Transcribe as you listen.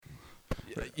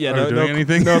Yeah, Are we doing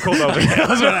anything? No cold open. I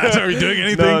was gonna ask, are we doing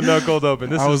anything? No cold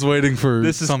open. I was waiting for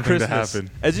this is something Christmas. to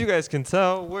happen. As you guys can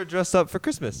tell, we're dressed up for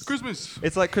Christmas. Christmas.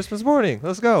 It's like Christmas morning.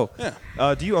 Let's go.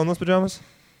 Yeah. Do you own those pajamas?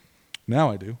 Now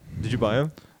I do. Did you buy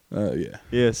them? Yeah.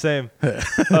 Yeah, same.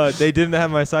 They didn't have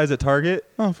my size at Target.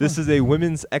 Oh, this is a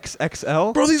women's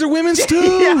XXL. Bro, these are women's too.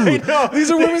 Yeah, I know.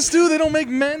 These are women's too. They don't make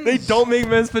men's. They don't make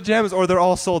men's pajamas, or they're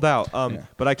all sold out. Yeah.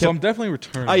 But I kept. So I'm definitely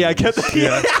returning. Oh yeah, I kept.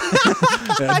 Yeah.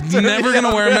 Never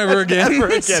gonna wear them ever again. Never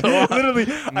again. So, Literally,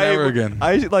 never again.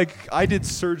 I did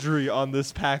surgery on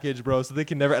this package, bro. So they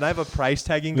can never. And I have a price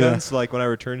tagging gun. Yeah. So like when I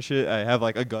return shit, I have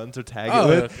like a gun to tag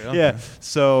Oh, it with. okay. Yeah.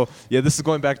 So yeah, this is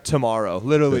going back tomorrow.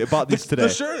 Literally, I bought these today.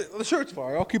 The shirt's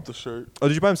fire. I'll keep the shirt. Oh,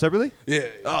 did you buy them separately? Yeah.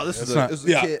 Oh, this is It's a- not- this is a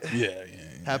yeah. kit. Yeah.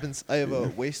 Happens. I have a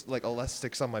waist like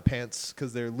elastics on my pants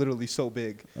because they're literally so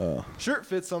big. Oh. Shirt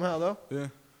fits somehow though. Yeah.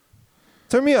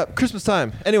 Turn me up. Christmas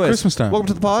time. Anyways, Christmas time. Welcome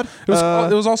to the pod. It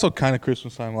was also kind of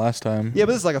Christmas time last time. Yeah,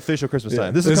 but this is like official Christmas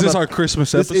time. Is coming this up- our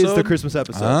Christmas This episode? is the Christmas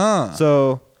episode. Ah.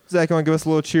 So, Zach, you want to give us a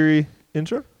little cheery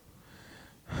intro?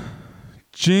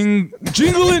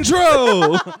 Jingle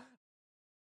intro.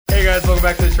 Hey guys, welcome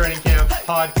back to the Training Camp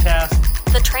podcast.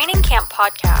 The Training Camp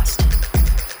Podcast,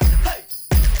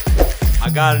 I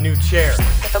got a new chair.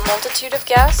 with a multitude of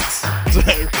guests,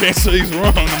 Can't say he's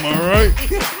wrong. Am I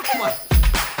right?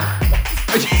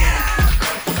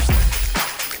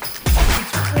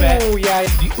 Oh yeah,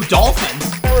 dolphins.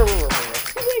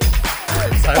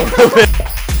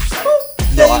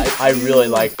 No, I really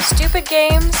like stupid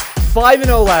games,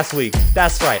 5-0 last week.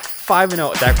 That's right,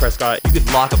 5-0. Dak Prescott, you could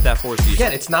lock up that 4 season.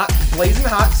 Again, it's not blazing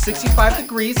hot, 65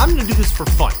 degrees. I'm gonna do this for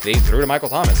fun. They threw to Michael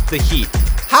Thomas. The Heat.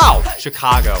 How?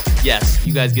 Chicago. Yes,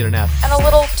 you guys get an F. and a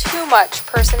little too much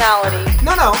personality.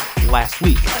 No, Last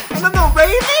week. no,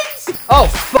 Ravens? Oh,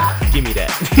 fuck. Give me that.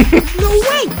 No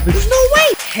way. There's no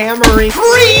way. Hammering.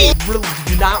 Free. Really,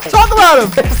 do not talk about him.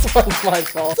 This one's my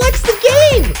fault. Flex the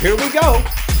game. Here we go.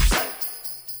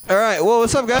 All right, well,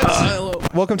 what's up, guys? Hello.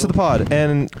 Welcome to the pod.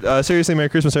 And seriously, Merry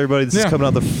Christmas, everybody. This is Yeah. coming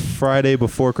out the Friday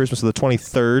before Christmas, so the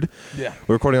 23rd. Yeah.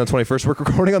 We're recording on the 21st. We're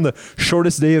recording on the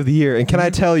shortest day of the year. And can I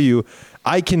tell you,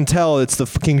 I can tell it's the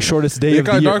fucking shortest day It of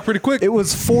the got year. dark pretty quick. It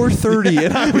was 4:30,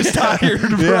 and I was tired,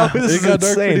 bro. Yeah, This it is got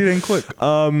dark insane. pretty dang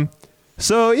quick.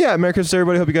 So yeah, Merry Christmas,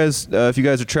 everybody. Hope you guys, if you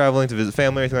guys are traveling to visit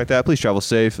family or anything like that, please travel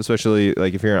safe. Especially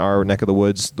like if you're in our neck of the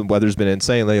woods. The weather's been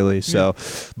insane lately. So,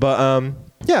 but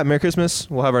yeah, Merry Christmas.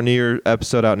 We'll have our New Year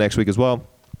episode out next week as well.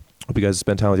 Hope you guys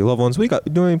spend time with your loved ones. What you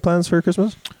got? Doing any plans for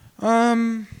Christmas?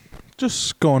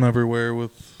 Just going everywhere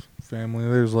with family.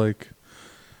 There's like,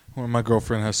 well, my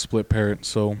girlfriend has split parents,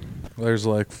 so there's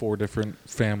like 4 different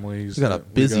families. You got a that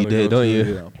we busy gotta day, go don't to.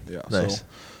 you? Yeah. Nice. So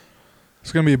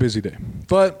it's gonna be a busy day,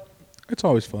 but it's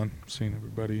always fun seeing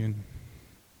everybody and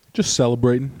just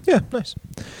celebrating. Yeah, nice.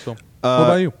 So, what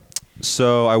about you?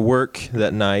 So I work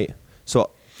that night. So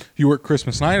You work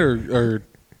Christmas night or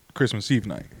Christmas Eve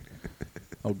night?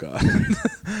 Oh God!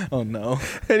 Oh no!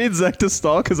 I need Zach to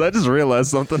stall because I just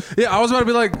realized something. Yeah, I was about to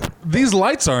be like, these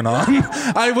lights aren't on.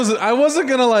 I wasn't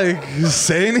gonna like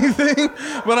say anything,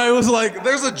 but I was like,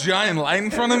 there's a giant light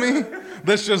in front of me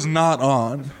that's just not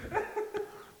on.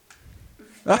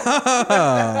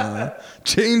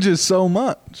 Changes so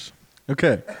much.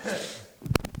 Okay.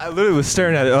 I literally was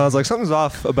staring at it, and I was like, something's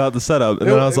off about the setup. And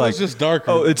then I was it like, was just darker.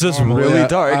 oh, it's just Normally, really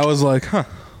dark. I was like, huh.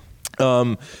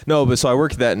 No, but so I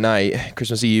work that night,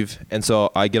 Christmas Eve, and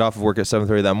so I get off of work at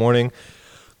 7:30 that morning,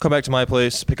 come back to my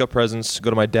place, pick up presents, go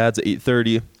to my dad's at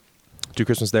 8:30, do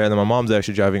Christmas there, and then my mom's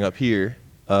actually driving up here.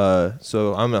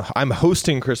 So I'm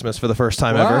hosting Christmas for the first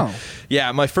time Wow. ever.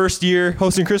 Yeah, my first year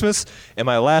hosting Christmas and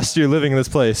my last year living in this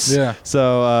place. Yeah.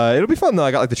 So it'll be fun though.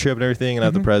 I got like the trip and everything, and I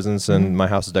have the presents, and my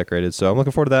house is decorated. So I'm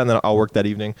looking forward to that. And then I'll work that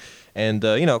evening, and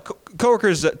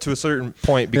coworkers to a certain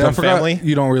point Yeah, I become forgot family.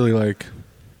 You don't really like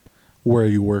where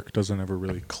you work doesn't ever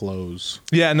really close.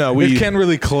 Yeah, no, It can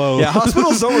really close. Yeah,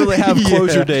 hospitals don't really have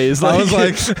closure days. I was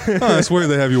like, oh, it's weird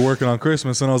they have you working on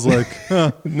Christmas, and I was like, huh,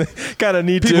 kind of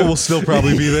need people to. will still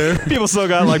probably be there. People still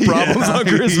got like problems Yeah, on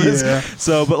Christmas. yeah.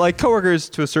 So, but like coworkers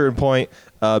to a certain point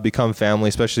become family,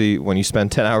 especially when you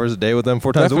spend 10 hours a day with them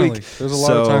 4 times a Definitely. week. There's a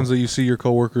lot of times that you see your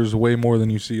coworkers way more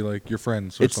than you see like your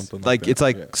friends or It's something like that. it's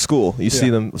like Yeah. school. You see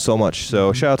Yeah. them so much.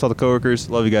 So shout out to all the coworkers.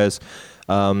 Love you guys.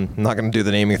 I'm not gonna do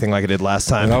the naming thing like I did last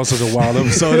time. And that was such a wild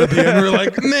episode. At the end, we were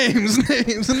like, names.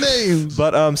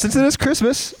 But since it is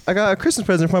Christmas, I got a Christmas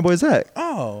present for my boy Zach.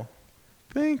 Oh,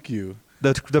 thank you.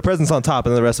 The present's on top,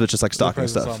 and then the rest of it's just like stocking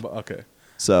The presents stuff. on- okay.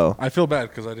 So I feel bad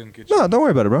because I didn't get you. no, don't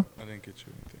worry about it, bro. I didn't get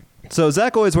you anything. So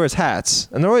Zach always wears hats,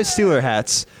 and they're always Steeler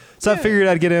hats. So I figured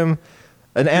I'd get him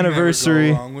an anniversary.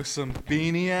 Never go wrong with some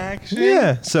beanie action.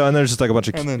 Yeah. So and there's just like a bunch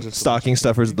And then of just stocking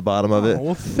stuffers at the bottom of it. Oh,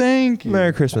 well, thank you.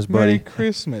 Merry Christmas, buddy. Merry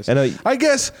Christmas. I know I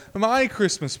guess my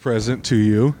Christmas present to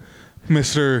you,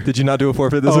 Mr. Did you not do a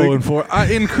forfeit this week? 0-4.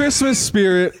 In Christmas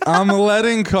spirit, I'm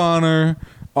letting Connor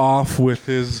off with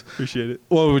his. Appreciate it.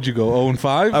 What would you go?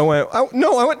 0-5? I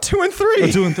went 2 and 3.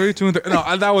 2-3.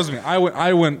 No, that was me. I went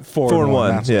 4-1.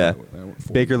 That's what Yeah. I went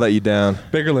 4. Baker let you down.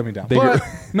 Baker let me down. Baker- But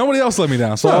nobody else let me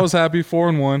down, so No. I was happy.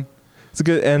 4-1. It's a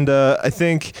good, and I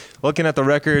think looking at the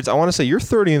records, I want to say you're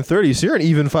 30 and 30, so you're an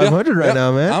even 500 right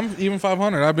now, man. I'm even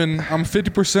 500. I'm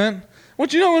 50%.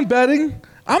 What you know in betting?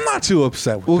 I'm not too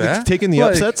upset with Well, that. taking the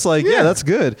upsets, yeah, that's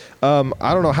good. I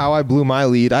don't know how I blew my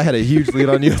lead. I had a huge lead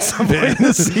on you at some point in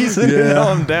the season, and Yeah. now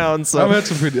I'm down. So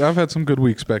I've had some good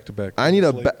weeks back to back. I need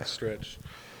a Late stretch.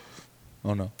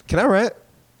 Oh no. Can I rant?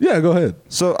 Yeah, go ahead.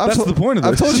 So That's the point of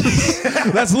I've this. told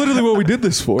you, That's literally what we did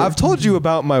this for. I've told you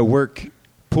about my work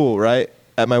pool, right?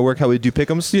 At my work, how we do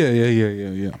pick'ems.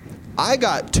 Yeah. I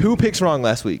got 2 picks wrong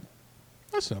last week.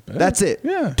 That's not bad. That's it.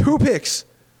 Yeah. 2 picks.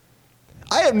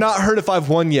 I have not heard if I've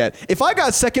won yet. If I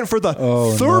got second for the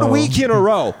third no. week in a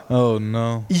row, Oh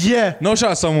no. yeah. No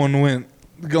shot. Someone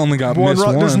only got One missed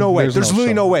wrong. one. There's no way. There's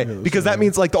literally shot. no way. Yeah, there's Because no that way.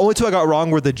 means like the only 2 I got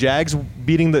wrong were the Jags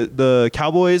beating the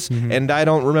Cowboys, and I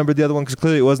don't remember the other one because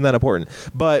clearly it wasn't that important.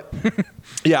 But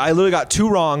yeah, I literally got 2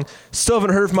 wrong. Still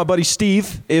haven't heard from my buddy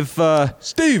Steve. If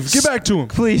Steve, get back to him.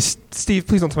 please, Steve,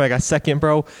 please don't tell me I got second,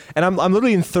 bro. And I'm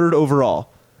literally in 3rd overall.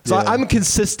 So Yeah. I'm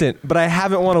consistent, but I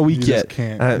haven't won a week You yet. just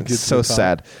can't It's get to so the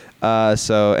top. sad.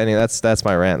 So anyway, that's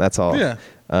my rant. That's all. Yeah.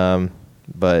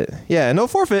 But yeah, no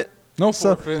forfeit. No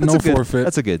So forfeit. that's No a good- forfeit.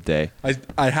 That's a good day.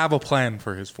 I have a plan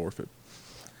for his forfeit.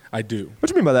 I do. What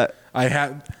do you mean by that? I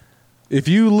have. If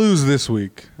you lose this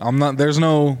week, I'm not. There's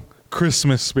no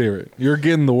Christmas spirit. You're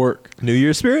getting the work. New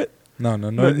Year's spirit? No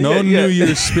Yeah, New yeah.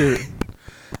 Year's spirit.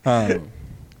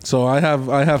 So I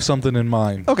have something in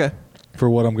mind Okay. for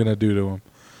what I'm gonna do to him,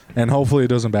 and hopefully it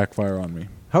doesn't backfire on me.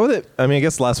 How would it? I mean, I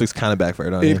guess last week's kind of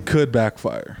backfired on you. It could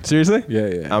backfire. Seriously? Yeah, yeah.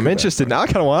 it I'm could interested backfire. now. I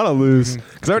kind of want to lose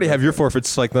because I already have your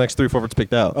forfeits, like the next 3 forfeits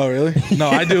picked out. Oh really? No,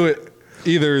 I do it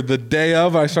either the day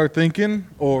of I start thinking,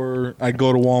 or I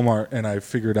go to Walmart and I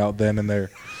figure it out then and there.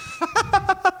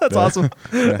 That's awesome.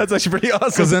 That's actually pretty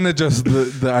Because awesome. then it just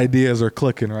the ideas are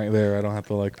clicking right there. I don't have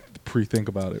to like pre-think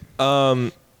about it.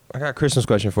 I got a Christmas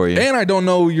question for you. And I don't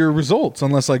know your results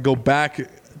unless I go back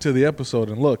to the episode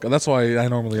and look. That's why I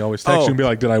normally always text Oh. you and be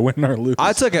like, "Did I win or lose?"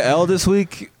 I took an L this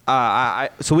week.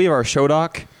 So we have our show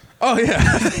doc. oh yeah,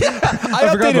 I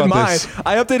forgot updated about mine. this.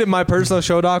 I updated my personal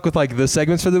show doc with like the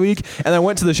segments for the week, and I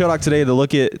went to the show doc today to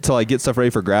look at to like get stuff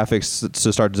ready for graphics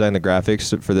to start designing the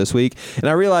graphics for this week. And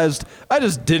I realized I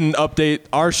just didn't update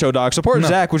our show doc. So poor No.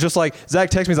 Zach was just like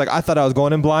texted me. He's like, I thought I was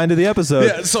going in blind to the episode.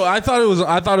 yeah. So I thought it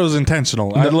was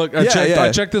intentional. I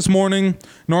Yeah. checked this morning.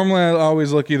 Normally I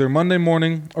always look either Monday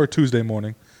morning or Tuesday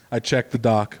morning. I check the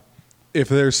doc. If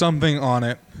there's something on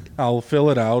it, I'll fill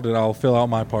it out and I'll fill out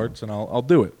my parts and I'll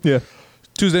do it. Yeah.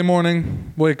 Tuesday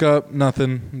morning, wake up,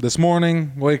 nothing. This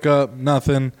morning, wake up,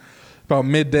 nothing. About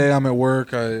midday, I'm at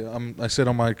work. I sit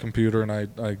on my computer and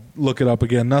I look it up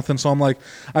again, nothing. So I'm like,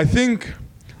 I think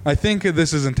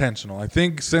this is intentional. I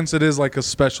think since it is like a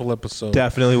special episode,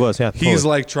 Definitely was. Yeah. he's totally.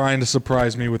 like trying to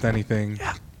surprise me with anything.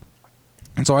 Yeah.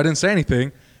 And so I didn't say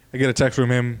anything. I get a text from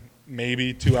him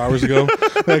maybe 2 hours ago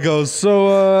that goes,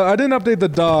 so I didn't update the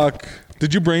doc.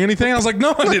 Did you bring anything? I was like,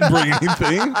 no, I didn't bring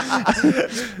anything.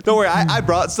 Don't worry. I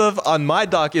brought stuff on my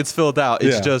doc. It's filled out.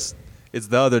 It's Yeah. just it's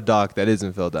the other doc that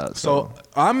isn't filled out. So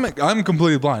I'm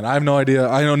completely blind. I have no idea.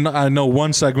 I know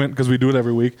one segment because we do it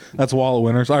every week. That's wallet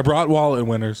winners. I brought wallet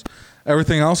winners.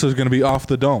 Everything else is going to be off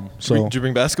the dome. So did you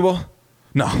bring basketball?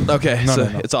 no. Okay, No, so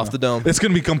no, it's off the dome. It's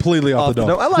going to be completely off the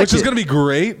dome. I like which is it. going to be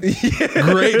great.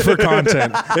 Great for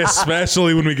content,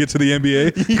 especially when we get to the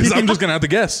NBA because I'm just going to have to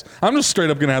guess. I'm just straight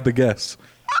up going to have to guess.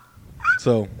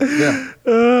 So,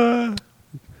 yeah.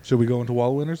 Should we go into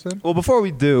wallet winners then? Well, before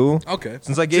we do, Okay.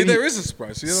 Since I gave you- there is a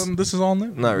surprise. See, this is all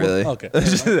new. not really. Okay.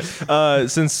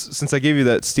 Since I gave you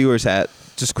that Steelers hat,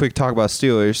 just quick talk about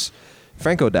Steelers.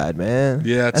 Franco died, man.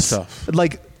 Yeah, it's That's tough.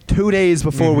 Like 2 days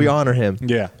before we honor him.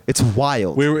 Yeah. It's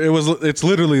wild. It's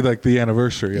literally like the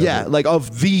anniversary. Of yeah, it. like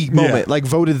of the moment, like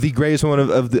voted the greatest moment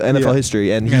of the NFL Yeah.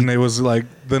 history, and And it was like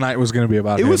the night was going to be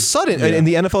about it him. was sudden, Yeah. and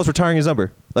the NFL is retiring his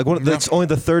number. Like that's only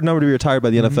the 3rd number to be retired by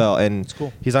the NFL, and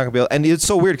cool. he's not gonna be able. And it's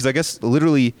so weird because I guess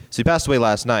literally, so he passed away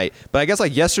last night, but I guess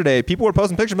like yesterday, people were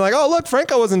posting pictures, being like, "Oh, look,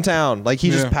 Franco was in town." Like he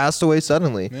just Yeah. passed away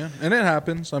suddenly. Yeah, and it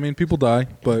happens. I mean, people die,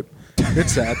 but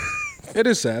it's sad. It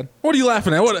is sad. What are you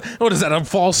laughing at? What is that? A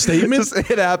false statement?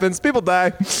 It happens. People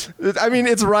die. I mean,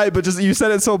 it's right, but just you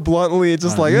said it so bluntly. It's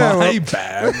just like, my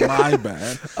bad. My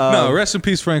bad. No, rest in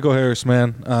peace, Franco Harris,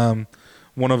 man.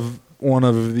 One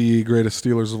of the greatest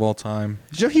Steelers of all time.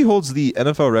 Did you know he holds the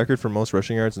NFL record for most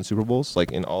rushing yards in Super Bowls,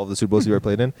 like in all of the Super Bowls he ever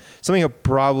played in? Something that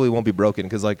probably won't be broken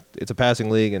because like it's a passing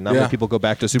league and not many people go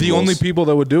back to Super Bowls. The only people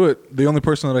that would do it, the only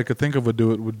person that I could think of would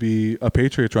do it would be a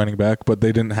Patriots running back, but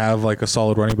they didn't have like a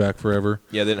solid running back forever.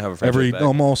 Yeah, they didn't have a franchise back.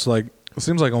 Almost like it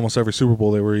seems like almost every Super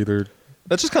Bowl they were either.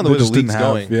 That's just kind of the way the league's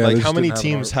going. Yeah, like they how just many didn't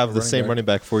teams have the same running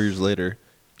back 4 years later?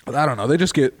 I don't know. They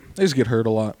just get hurt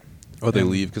a lot. Or they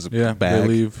leave because of bag. They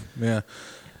leave. Yeah.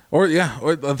 Or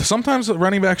sometimes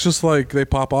running backs just like they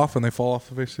pop off and they fall off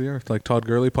the face of the earth. Like Todd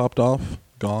Gurley popped off,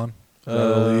 gone out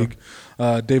of the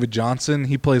league. David Johnson,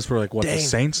 he plays for the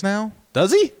Saints now.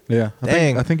 Does he? Yeah,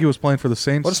 I think he was playing for the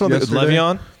Saints. What's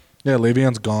Le'Veon? Yeah,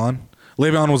 Le'Veon's gone.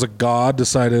 Le'Veon was a god.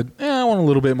 Decided, I want a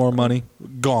little bit more money.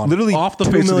 Gone. Literally off the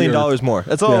 $2 face million of the earth. more.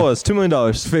 That's all it was. $2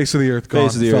 million. Face of the earth. Gone.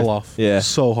 Face of the Fell earth. off. Yeah,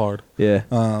 so hard. Yeah.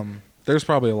 There's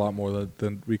probably a lot more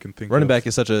than we can think. Running of. back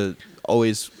is such a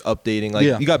always updating. Like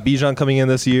you got Bijan coming in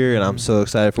this year, and I'm so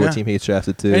excited for what team he's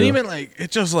drafted to. And even like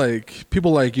it's just like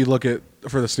people like you look at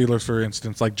for the Steelers, for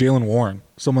instance, like Jaylen Warren,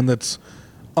 someone that's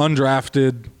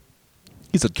undrafted.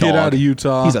 He's a dog. Kid out of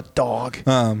Utah. He's a dog.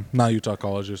 Not Utah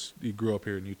College. Just he grew up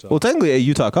here in Utah. Well, technically at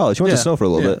Utah College. He went to Snow for a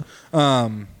little bit.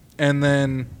 And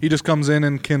then he just comes in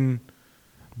and can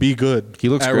be good. He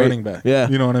looks at great. running back. Yeah.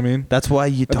 You know what I mean? That's why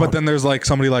you don't. But then there's like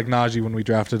somebody like Najee when we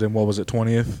drafted him. What was it?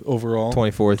 20th overall.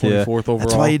 24th. Yeah. 24th overall.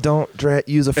 That's why you don't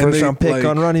use a first round pick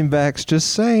on running backs.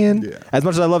 Just saying. Yeah. As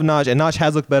much as I love Najee, and Najee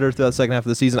has looked better throughout the second half of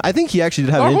the season. I think he actually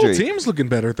did have an injury. Our whole team's looking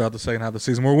better throughout the second half of the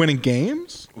season. We're winning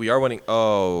games. We are winning.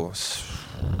 Oh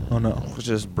no! It's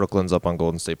just Brooklyn's up on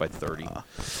Golden State by 30. I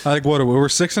think what are we? We're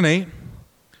 6-8.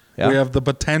 Yeah. We have the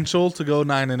potential to go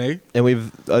 9-8, and we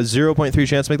have a 0.3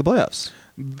 chance to make the playoffs.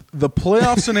 The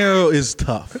playoff scenario is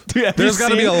tough. Dude, there's got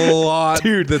to be a lot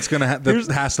that's gonna that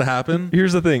has to happen.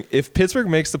 Here's the thing: if Pittsburgh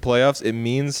makes the playoffs, it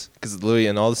means because literally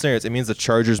in all the scenarios, it means the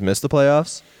Chargers miss the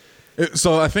playoffs.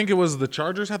 So I think it was the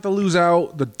Chargers have to lose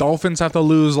out. The Dolphins have to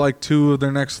lose like 2 of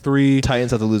their next 3.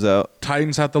 Titans have to lose out.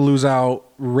 Titans have to lose out.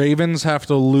 Ravens have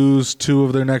to lose 2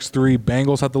 of their next 3.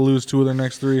 Bengals have to lose 2 of their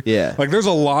next 3. Yeah. Like there's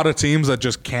a lot of teams that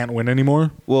just can't win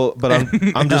anymore. Well, but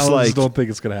I'm just like don't think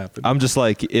it's gonna happen. I'm just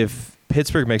like if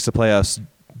Pittsburgh makes the playoffs,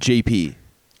 JP.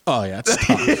 Oh yeah, it's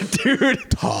tough. Dude,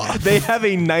 tough. They have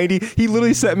a 90. He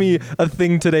literally sent me a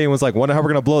thing today and was like, "Wonder how we're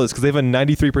gonna blow this?" Because they have a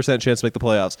 93% chance to make the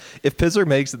playoffs. If Pittsburgh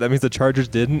makes it, that means the Chargers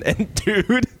didn't. And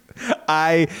dude,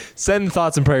 I send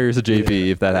thoughts and prayers to JP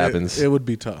if that happens. It would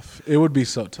be tough. It would be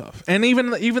so tough. And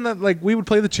even that, like we would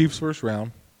play the Chiefs first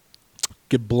round,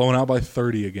 get blown out by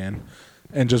 30 again,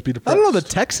 and just be depressed. I don't know. The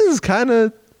Texans kind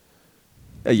of.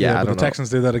 Yeah, I don't know. The Texans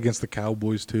did that against the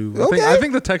Cowboys too. Okay. I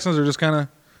think the Texans are just kind of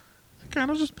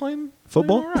just playing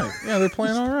football. Playing all right. Yeah, they're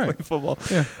playing all right. Playing football.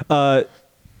 Yeah.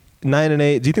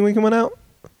 9-8. Do you think we can win out?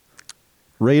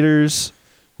 Raiders.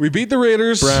 We beat the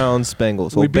Raiders. Browns.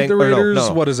 Bengals. We beat the Raiders.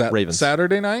 No. What is that? Ravens.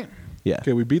 Saturday night. Yeah.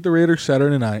 Okay, we beat the Raiders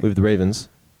Saturday night. We have the Ravens.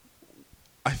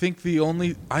 I think the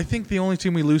only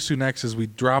team we lose to next is we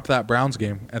drop that Browns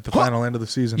game at the final end of the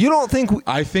season. You don't think?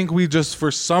 I think we just for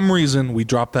some reason we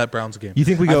drop that Browns game. You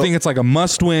think we go? I think it's like a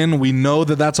must win. We know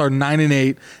that's our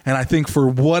 9-8, and I think for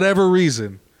whatever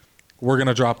reason we're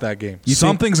gonna drop that game.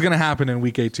 Something's gonna happen in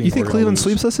Week 18. You think Cleveland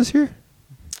sweeps us this year?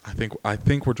 I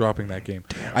think we're dropping that game.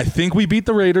 Damn. I think we beat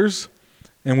the Raiders,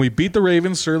 and we beat the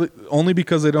Ravens only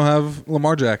because they don't have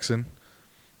Lamar Jackson.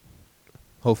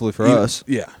 Hopefully for us.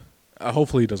 Yeah.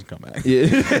 Hopefully he doesn't come back.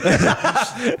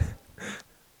 Yeah.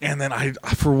 And then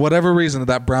for whatever reason,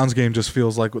 that Browns game just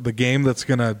feels like the game that's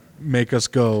gonna make us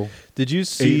go. Did you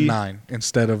see 8-9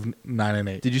 instead of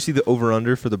 9-8? Did you see the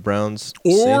over/under for the Browns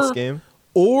Saints game?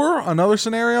 Or another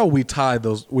scenario, we tie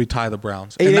the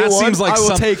Browns, 8-1? and that seems like I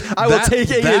will take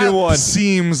 8-1.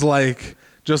 Seems like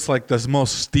just like the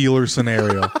most Steelers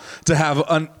scenario to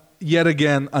have yet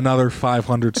again another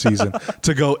 500 season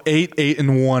to go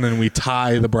 8-1 and we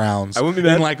tie the Browns. I wouldn't be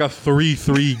mad. In like a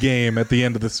 3-3 game at the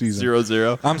end of the season.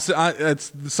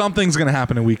 0-0. Something's gonna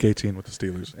happen in Week 18 with the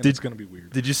Steelers, and it's gonna be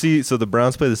weird. Did you see? So the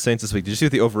Browns play the Saints this week. Did you see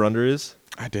what the over/under is?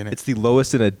 I didn't. It's the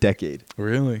lowest in a decade.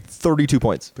 Really? 32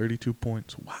 points. 32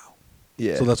 points. Wow.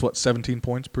 Yeah. So that's what 17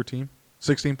 points per team.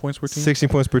 16 points per team. 16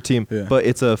 points per team. Yeah. But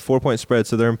it's a 4-point spread,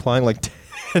 so they're implying like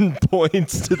 10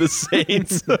 points to the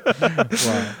Saints.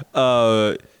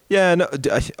 Wow. Yeah. No.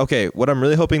 Okay. What I'm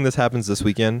really hoping this happens this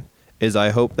weekend is I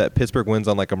hope that Pittsburgh wins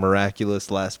on like a miraculous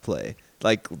last play,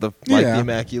 like the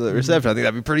immaculate reception. I think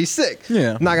that'd be pretty sick.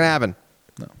 Yeah. Not gonna happen.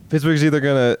 Pittsburgh's either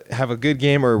gonna have a good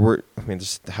game or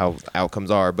just how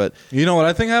outcomes are. But You know what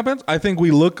I think happens? I think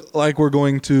we look like we're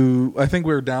going to. I think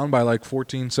we're down by like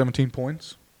 14, 17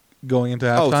 points going into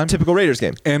halftime, typical Raiders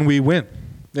game. and we win.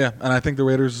 Yeah, and I think the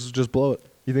Raiders just blow it.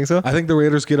 You think so? I think the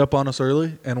Raiders get up on us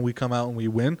early, and we come out and we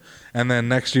win. And then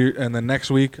next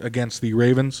week against the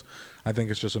Ravens, I think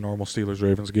it's just a normal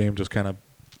Steelers-Ravens game, just kind of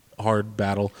hard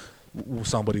battle.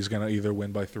 Somebody's gonna either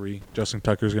win by 3. Justin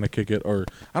Tucker's gonna kick it, or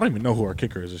I don't even know who our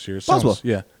kicker is this year. Boswell.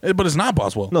 Yeah, but it's not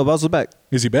Boswell. No, Boswell's back.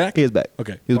 Is he back? He is back.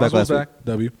 Okay, He was back Boswell's last week.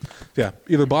 W. Yeah,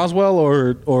 either Boswell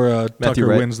or Matthew Tucker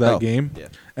Wright. wins that Oh, game, yeah.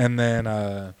 and then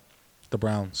the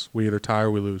Browns. We either tie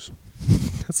or we lose.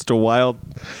 That's such a wild.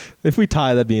 If we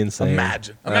tie, that'd be insane.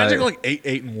 Imagine like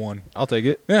 8-1. I'll take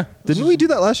it. Yeah, Didn't we do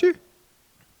that last year?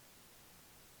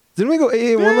 Didn't we go 8-1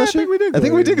 Yeah, last I year? think we did I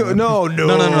think go we did go. 8-1.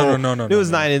 No. No. It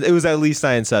was 9. It was at least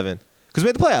 9-7 because we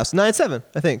made the playoffs. 9-7,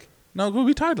 I think. No,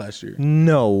 we tied last year.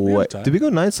 No We way. had a tie. Did we go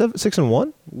 9-7,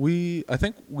 6-1? I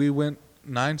think we went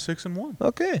 9-6-1.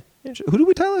 Okay. Who did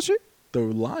we tie last year? The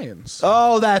Lions.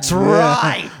 Oh, that's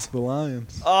right. The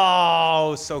Lions.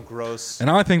 Oh, so gross. And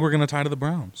now I think we're gonna tie to the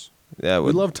Browns. Yeah,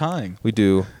 We love tying. We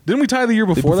do. Didn't we tie the year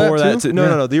before, that too? No,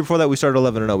 Yeah. no. The year before that, we started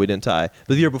 11-0. We didn't tie.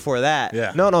 But the year before that,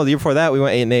 Yeah. No. The year before that, we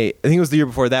went 8-8. I think it was the year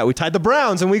before that we tied the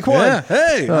Browns and week 1. Yeah.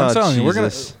 Hey, Oh, I'm telling you,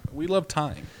 Jesus. we love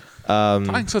tying.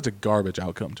 Tying's such a garbage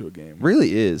outcome to a game.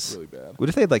 Really is. Really bad. What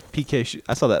if they had like PK?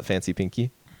 I saw that fancy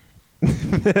pinky.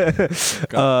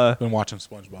 Been watching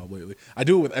SpongeBob lately. I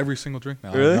do it with every single drink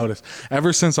now. Really? I noticed.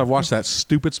 Ever since I've watched that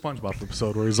stupid SpongeBob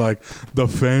episode where he's like, "The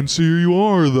fancier you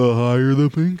are, the higher the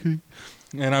pinky,"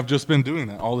 and I've just been doing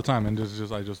that all the time, and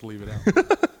I just leave it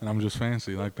out, and I'm just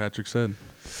fancy, like Patrick said.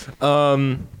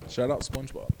 Shout out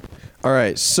SpongeBob. All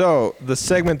right, so the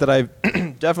segment that I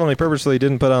definitely purposely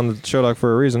didn't put on the show doc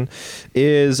for a reason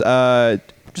is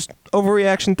just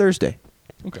Overreaction Thursday.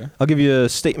 Okay. I'll give you a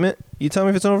statement. You tell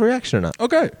me if it's an overreaction or not.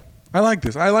 Okay. I like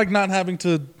this. I like not having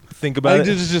to Think about it.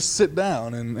 just sit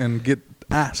down and get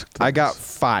asked. I got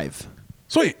 5.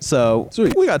 Sweet. So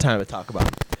Sweet. we got time to talk about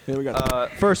it. Here we go.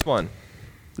 First one.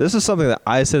 This is something that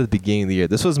I said at the beginning of the year.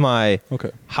 This was my Okay.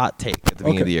 hot take at the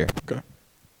beginning of the year. Okay.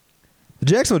 The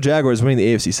Jacksonville Jaguars winning the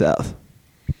AFC South.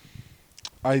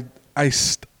 I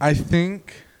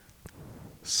think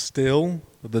still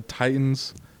the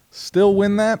Titans still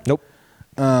win that. Nope.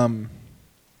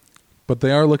 But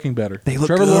they are looking better. They look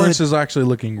Trevor good. Lawrence is actually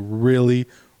looking really,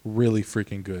 really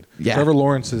freaking good. Yeah. Trevor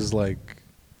Lawrence is like,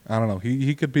 I don't know.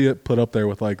 He could be put up there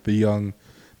with like the young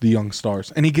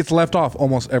stars, and he gets left off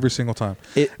almost every single time.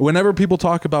 Whenever people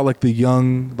talk about like the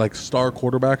young like star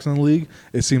quarterbacks in the league,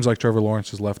 it seems like Trevor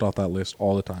Lawrence is left off that list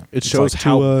all the time. It's shows like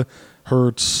how- Tua,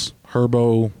 Hurts,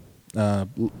 Herbo,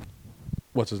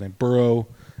 what's his name, Burrow,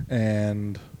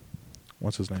 and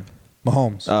what's his name,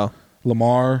 Mahomes. Oh.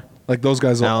 Lamar, like those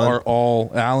guys Allen. are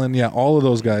all Allen, yeah, all of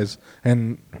those guys,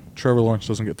 and Trevor Lawrence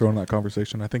doesn't get thrown in that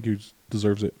conversation. I think he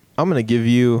deserves it. I'm going to give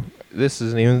you, this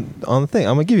isn't even on the thing.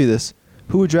 I'm going to give you this.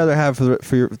 Who would you rather have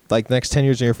for your like next 10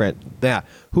 years in your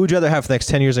Who would you rather have for the next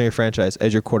 10 years in your franchise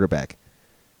as your quarterback?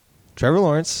 Trevor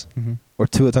Lawrence or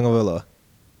Tua Tagovailoa?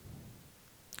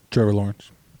 Trevor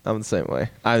Lawrence. I'm the same way.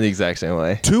 I'm the exact same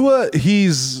way. Tua,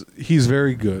 he's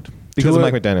very good Because of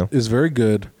Tua Mike McDaniel. is very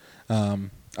good.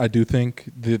 I do think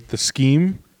that the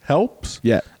scheme helps.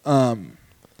 Yeah.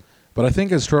 But I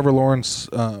think as Trevor Lawrence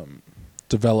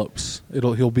develops,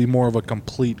 he'll be more of a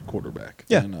complete quarterback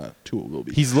than Tua will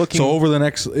be. He's looking- So over the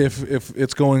next, if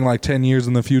it's going like 10 years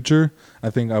in the future, I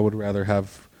think I would rather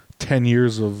have 10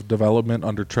 years of development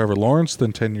under Trevor Lawrence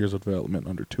than 10 years of development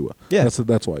under Tua. Yeah.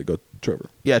 That's why I go Trevor.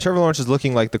 Yeah, Trevor Lawrence is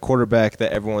looking like the quarterback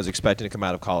that everyone was expecting to come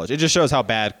out of college. It just shows how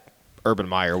bad Urban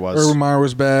Meyer was. Urban Meyer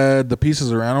was bad. The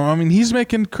pieces around him. I mean, he's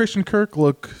making Christian Kirk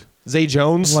look Zay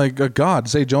Jones. like a god.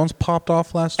 Zay Jones popped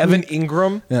off last Evan week.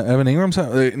 Ingram. Yeah, Evan Ingram's.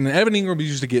 And Evan Ingram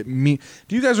used to get me.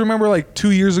 Do you guys remember like 2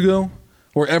 years ago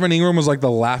where Evan Ingram was like the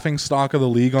laughing stock of the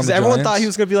league on Because the everyone Giants? thought he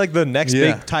was going to be like the next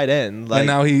Yeah. big tight end. Like, And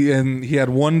now he had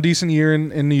one decent year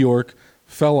in New York,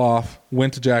 fell off,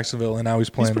 went to Jacksonville, and now he's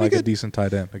playing pretty like a good. decent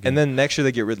tight end again. and then next year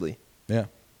they get Ridley. yeah,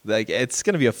 Like it's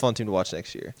going to be a fun team to watch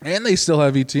next year. and they still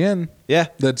have ETN Yeah.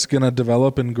 that's gonna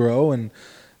develop and grow. And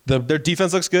Their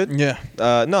defense looks good. yeah,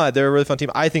 No, they're a really fun team.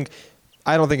 I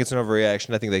don't think it's an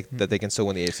overreaction. I think that they can still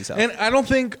win the AFC South. and I don't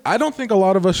think a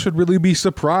lot of us should really be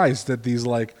surprised that these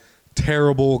like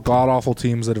terrible, god awful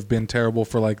teams that have been terrible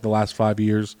for like the last 5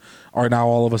 years are now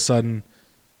all of a sudden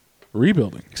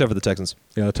rebuilding. Except for the Texans.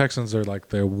 Yeah, the Texans are like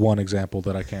their one example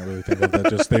that I can't really think of. That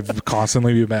just they've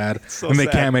constantly been bad and they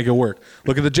sad. can't make it work.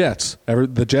 Look at the Jets.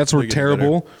 The Jets were They get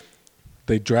terrible.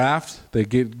 They draft. They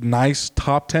get nice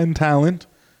top 10 talent.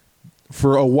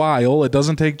 for a while. It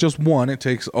doesn't take just one. It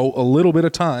takes a little bit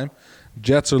of time.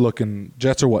 Jets are what,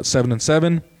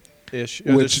 7-7 Ish.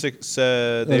 Which- they're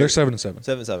 7-7.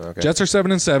 7-7. Okay. Jets are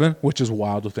 7-7, which is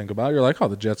wild to think about. You're like, oh,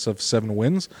 the Jets have 7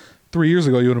 wins. 3 years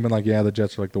ago, you would have been like, yeah, the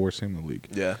Jets are like the worst team in the league.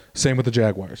 Yeah. Same with the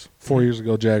Jaguars. 4 years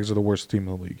ago, Jags are the worst team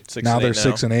in the league. 6 now and they're 8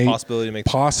 6-8, Possibility to make.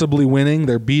 possibly winning.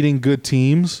 They're beating good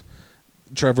teams.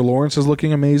 Trevor Lawrence is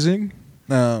looking amazing.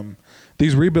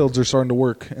 These rebuilds are starting to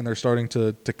work, and they're starting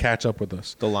to catch up with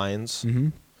us. The Lions. Mm-hmm.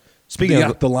 Speaking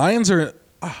of the Lions are.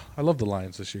 I love the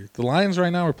Lions this year. The Lions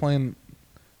right now are playing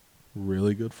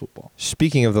really good football.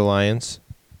 Speaking of the Lions,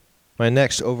 my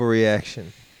next overreaction.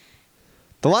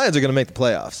 The Lions are going to make the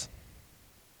playoffs.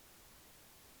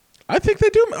 I think they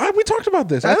do. We talked about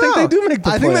this. I think know. they do make the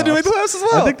playoffs. I think they do make the playoffs as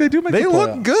well. I think they do make They the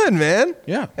playoffs. look good, man.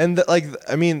 Yeah. And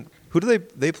who do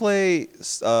they play?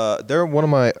 They're one of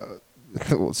my.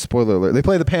 Spoiler alert. They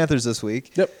play the Panthers this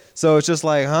week. Yep. So it's just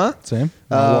like, huh? Same.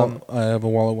 I have a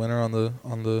wallet winner on the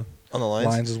On the Lions?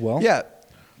 Lions as well. Yeah.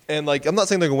 And I'm not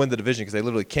saying they're going to win the division because they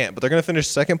literally can't, but they're going to finish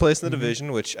second place in the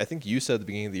division, which I think you said at the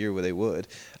beginning of the year where they would.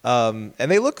 And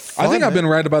they look fun. I think I've man.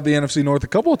 been right about the NFC North a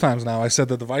couple of times now. I said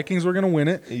that the Vikings were going to win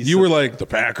it. You were like, the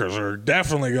Packers are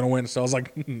definitely going to win. So I was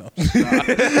like, no shot.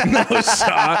 No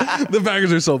shot. The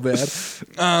Packers are so bad.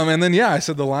 And then, I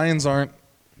said the Lions aren't.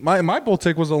 My bold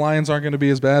take was the Lions aren't going to be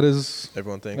as bad as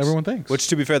Everyone thinks. Which,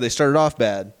 to be fair, they started off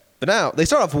bad. But now they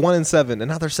start off 1-7, and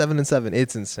now they're 7-7.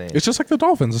 It's insane. It's just like the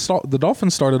Dolphins. The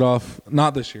Dolphins started off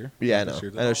not this year. Yeah, I Not know. this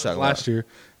year. I know what you're talking Last about. year,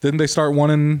 didn't they start 1-8,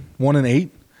 And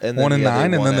then, 1-9,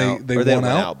 and then they didn't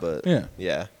won out. But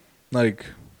Yeah. Like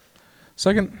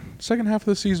second half of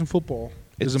the season, football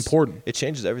is important. It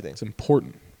changes everything. It's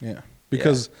important. Yeah,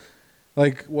 because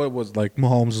what was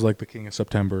Mahomes is like the king of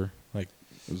September. Like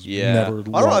it was never. I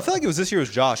don't know. I feel like it was this year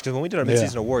was Josh because when we did our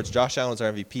midseason awards, Josh Allen's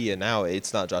our MVP, and now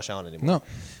it's not Josh Allen anymore.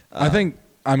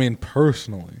 No,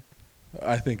 personally,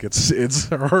 I think it's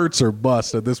Hurts or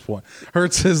bust at this point.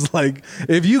 Hurts is like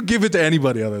if you give it to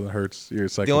anybody other than Hurts, you're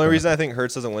second. The only reason I think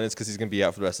Hurts doesn't win is because he's going to be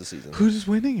out for the rest of the season. Who's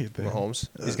winning it then? Mahomes.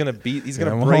 He's going to break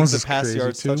Mahomes the is pass crazy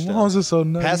yards too. touchdown. Mahomes is so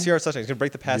nuts. Pass yards touchdown. He's going to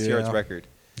break the pass yards record.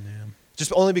 Yeah.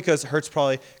 Just only because Hurts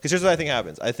because here's what I think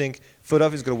happens. I think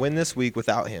Philadelphia's going to win this week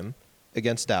without him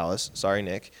against Dallas. Sorry,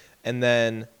 Nick. And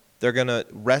then they're going to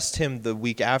rest him the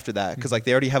week after that because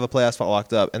they already have a playoff spot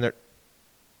locked up, and they're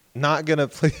not going to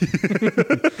play.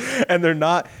 And they're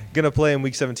not going to play in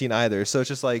week 17 either. So it's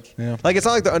just it's not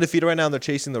like they're undefeated right now and they're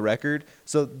chasing the record.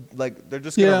 So they're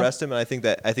just going to rest him, and I think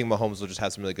Mahomes will just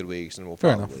have some really good weeks and will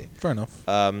probably. Fair enough.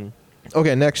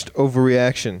 Okay, next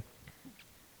overreaction.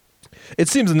 It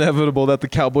seems inevitable that the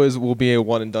Cowboys will be a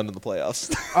one and done in the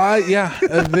playoffs.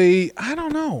 I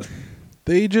don't know.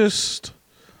 They just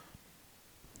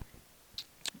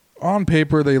on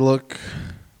paper they look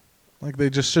like they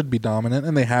just should be dominant,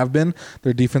 and they have been.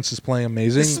 Their defense is playing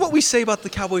amazing. This is what we say about the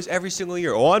Cowboys every single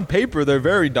year. On paper, they're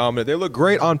very dominant. They look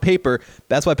great on paper.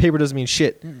 That's why paper doesn't mean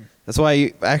shit. That's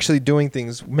why actually doing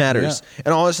things matters. Yeah.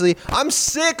 And honestly, I'm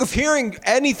sick of hearing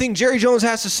anything Jerry Jones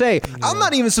has to say. I'm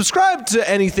not even subscribed to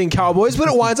anything Cowboys, but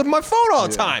it winds up on my phone all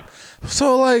the time.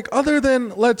 So other than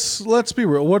let's be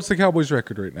real, what's the Cowboys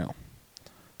record right now?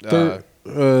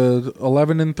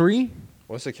 11-3.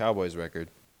 What's the Cowboys record?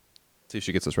 See if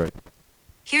she gets this right.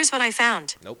 Here's what I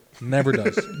found. Nope. Never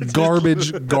does.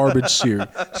 garbage seer.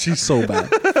 She's so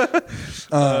bad.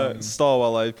 Stall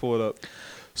while I pull it up.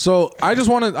 So I just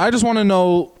want to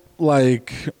know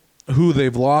who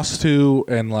they've lost to,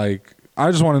 and I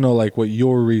just want to know what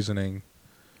your reasoning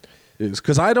is,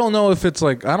 because I don't know if it's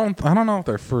I don't know if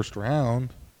they're first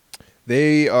round.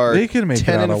 They can make it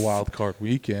out a wild card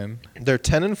weekend. They're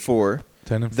 10-4.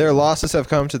 10-4. Their losses have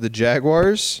come to the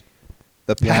Jaguars,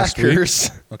 the Last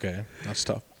Packers, Okay, that's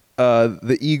tough.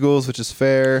 the Eagles, which is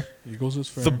fair, Eagles is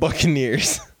fair. the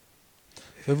Buccaneers.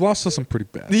 They've lost to some pretty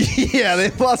bad. Yeah,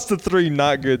 they've lost to 3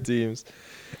 not good teams.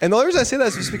 And the only reason I say that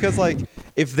is just because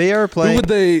if they are Who playing, would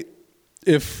they?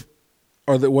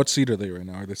 What seed are they right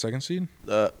now? Are they second seed?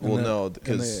 no, In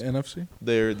because the NFC.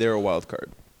 they're a wild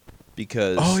card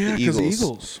because Because the the Eagles.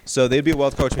 Eagles. So they'd be a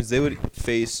wild card, which means they would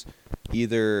face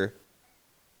either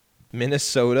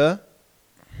Minnesota,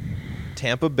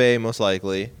 Tampa Bay, most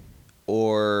likely,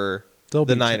 or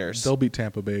the Niners. They'll beat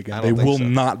Tampa Bay again. I They don't think will so.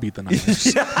 not beat the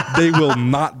Niners. They will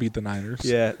not beat the Niners.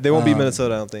 Yeah, they won't beat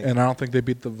Minnesota, I don't think. And I don't think they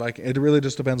beat the Vikings. It really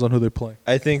just depends on who they play.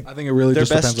 I think it really their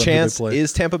just depends best on chance who they play.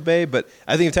 is Tampa Bay, but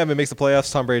I think if Tampa Bay makes the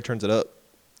playoffs, Tom Brady turns it up.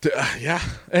 Yeah,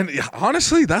 and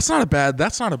honestly, that's not a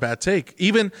bad take.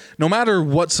 Even no matter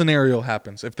what scenario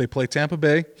happens, if they play Tampa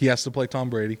Bay, he has to play Tom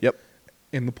Brady. Yep.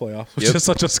 In the playoffs, which Yep. is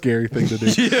such a scary thing to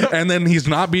do. And then he's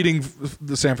not beating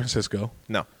the San Francisco.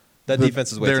 No. That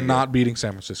defense is way They're too not beating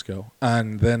San Francisco.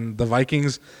 And then the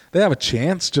Vikings, they have a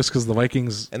chance just because the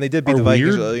Vikings And they did beat are the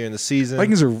Vikings weird. earlier in the season.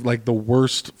 Vikings are like the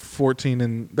worst 14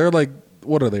 and they're like,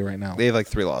 what are they right now? They have like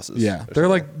 3 losses. Yeah, they're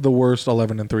like the worst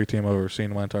 11-3 team I've ever seen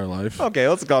in my entire life. Okay,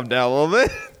 let's calm down a little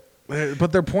bit.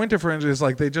 But their point differential is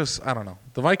like they just, I don't know.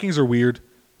 The Vikings are weird.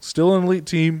 Still an elite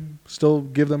team. Still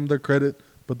give them their credit,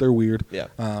 but they're weird. Yeah.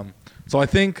 So I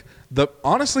think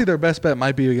honestly their best bet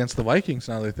might be against the Vikings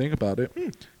now that I think about it,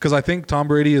 because I think Tom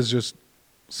Brady is just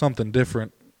something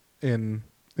different in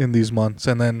these months,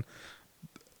 and then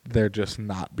they're just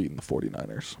not beating the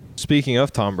 49ers. Speaking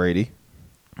of Tom Brady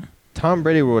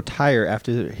will retire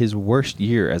after his worst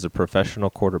year as a professional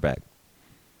quarterback.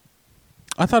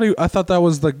 I thought that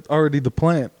was already the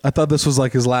plan. I thought this was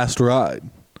like his last ride.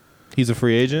 He's a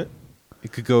free agent. He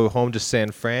could go home to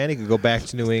San Fran. He could go back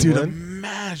to New Dude, England.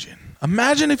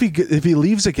 imagine if he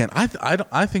leaves again.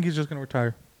 I think he's just going to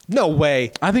retire. No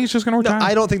way. I think he's just going to No,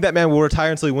 retire. I don't think that man will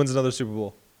retire until he wins another Super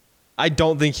Bowl. I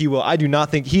don't think he will. I do not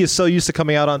think he is so used to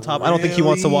coming out on top. I don't think he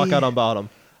wants to walk out on bottom.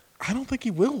 I don't think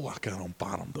he will walk out on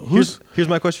bottom though. Here's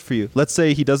my question for you. Let's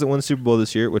say he doesn't win the Super Bowl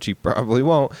this year, which he probably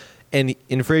won't, and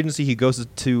in free agency he goes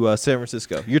to San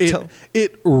Francisco.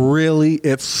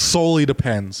 It solely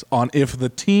depends on if the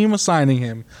team assigning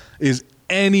him is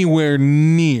anywhere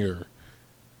near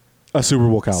a Super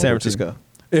Bowl caliber San Francisco.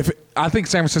 team. I think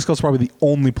San Francisco is probably the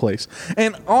only place.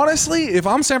 And honestly, if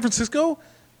I'm San Francisco,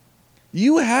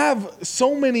 you have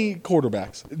so many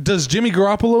quarterbacks. Does Jimmy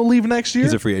Garoppolo leave next year?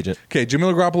 He's a free agent. Okay, Jimmy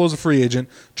Garoppolo's a free agent.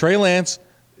 Trey Lance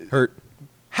Hurt.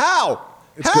 How?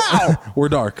 We're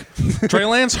dark. Trey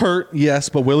Lance hurt, yes,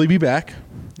 but will he be back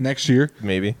next year?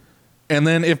 Maybe. And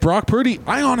then if Brock Purdy,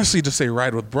 I honestly just say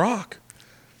ride with Brock.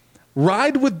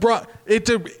 Ride with Brock.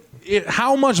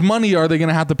 How much money are they going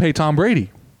to have to pay Tom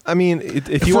Brady? I mean,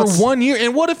 if he for wants 1 year,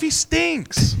 and what if he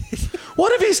stinks?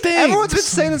 What if he stinks? Everyone's been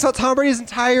saying this about Tom Brady's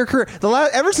entire career.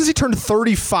 Ever since he turned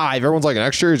 35, everyone's like,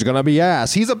 next year he's going to be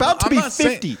ass. He's about to I'm be not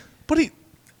 50. saying- but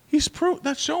he's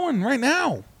that's showing right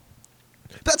now.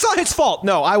 That's not his fault.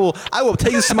 No, I will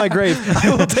take this to my grave.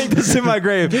 I will take this to my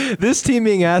grave. This team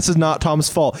being ass is not Tom's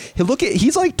fault.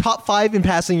 He's like top 5 in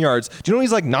passing yards. Do you know what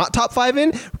he's like not top 5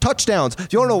 in? Touchdowns. Do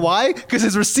you want to know why? Because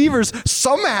his receivers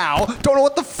somehow don't know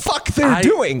what the fuck they're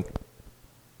doing.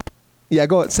 Yeah,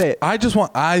 go ahead, say it.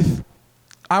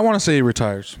 I want to say he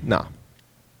retires. No.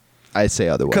 I say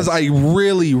otherwise. Because I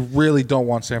really, really don't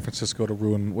want San Francisco to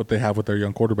ruin what they have with their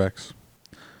young quarterbacks.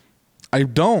 I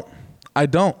don't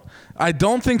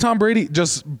think Tom Brady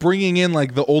just bringing in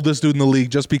like the oldest dude in the league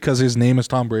just because his name is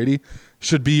Tom Brady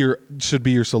should be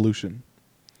your solution.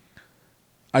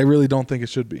 I really don't think it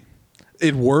should be.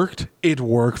 It worked. It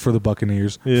worked for the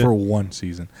Buccaneers for one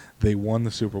season. They won the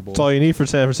Super Bowl. That's all you need for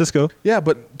San Francisco. Yeah,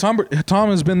 but Tom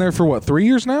has been there for what, 3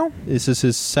 years now? This is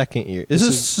his second year. This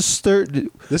is his third.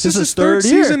 This is his third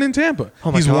season in Tampa.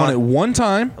 Oh my He's God. won it one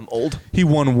time. I'm old. He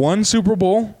won one Super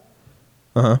Bowl.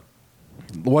 Uh-huh.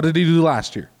 What did he do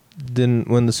last year? Didn't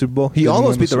win the Super Bowl. He Didn't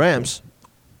almost win the beat the Super Bowl. Rams.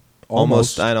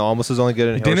 Almost. I know. Almost is only good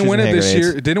in He didn't win it this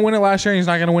year. Didn't win it last year, and he's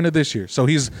not going to win it this year. So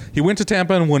he went to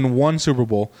Tampa and won one Super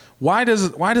Bowl. Why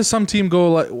does some team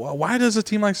go like? Why does a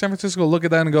team like San Francisco look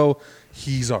at that and go,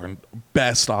 "He's our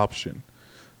best option"?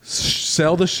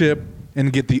 Sell the ship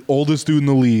and get the oldest dude in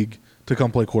the league to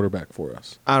come play quarterback for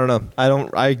us. I don't know.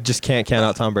 I just can't count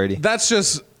out Tom Brady. That's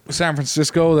just San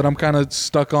Francisco that I'm kind of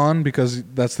stuck on because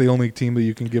that's the only team that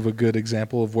you can give a good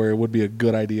example of where it would be a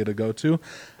good idea to go to.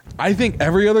 I think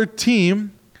every other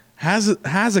team has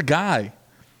a guy,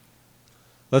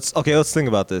 Let's think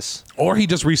about this. or he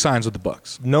just re-signs with the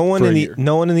Bucks. No one for in a the year.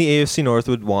 AFC North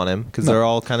would want him because they're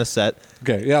all kind of set.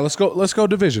 Okay, yeah, let's go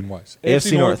division wise.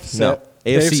 AFC North, set. no.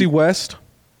 AFC West,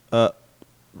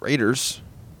 Raiders.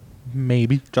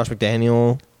 maybe. Josh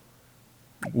McDaniel.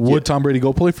 Would Tom Brady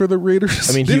go play for the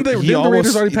Raiders? I mean, didn't the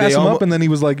Raiders already pass they him almo- up, and then he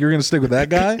was like, "You're going to stick with that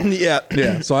guy." Yeah.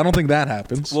 Yeah, so I don't think that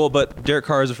happens. Well, but Derek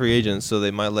Carr is a free agent, so they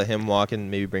might let him walk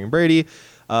and maybe bring Brady.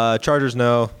 Chargers,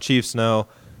 no. Chiefs, no.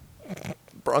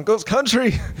 Broncos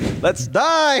country. Let's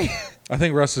die. I don't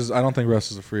think Russ is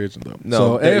a free agent though. No,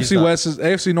 so he's AFC not. West is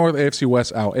AFC North, AFC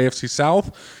West out. AFC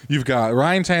South, you've got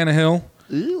Ryan Tannehill.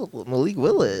 Ew, Malik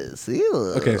Willis. Ew.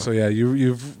 Okay, so yeah,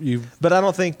 you've But I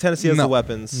don't think Tennessee has no, the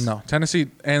weapons. No, Tennessee,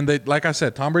 and they, like I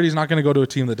said, Tom Brady's not going to go to a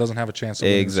team that doesn't have a chance to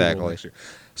win the Super Bowl Exactly. next year.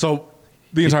 So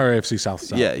the entire AFC South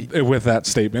is out. Yeah. With that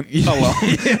statement alone.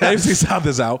 AFC South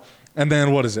is out. And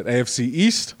then what is it? AFC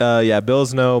East? Yeah,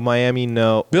 Bills, no. Miami,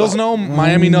 no. Bills no,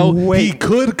 Miami no. Wait. He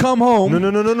could come home.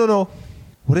 No.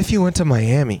 What if he went to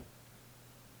Miami?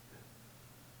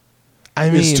 I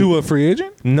mean, Is Tua a free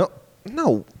agent? no.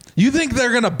 You think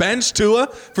they're gonna bench Tua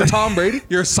for Tom Brady?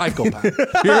 You're a psychopath.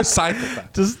 You're a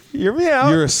psychopath. Just hear me out.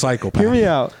 You're a psychopath. Hear me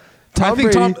out. I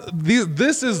think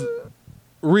this is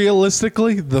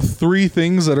realistically the three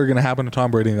things that are going to happen to Tom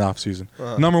Brady in the offseason.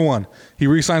 Number one, he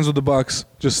re-signs with the Bucs,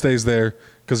 just stays there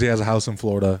because he has a house in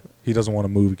Florida. He doesn't want to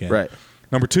move again. Right.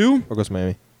 Number two, Or goes to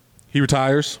Miami. he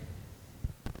retires.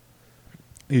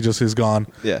 He just is gone.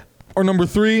 Yeah. Or number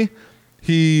three,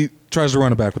 he tries to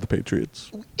run it back with the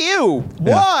Patriots. Ew.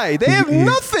 Why? They have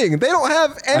nothing. They don't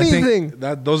have anything.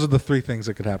 I think those are the three things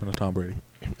that could happen to Tom Brady.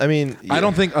 I mean, I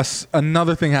don't think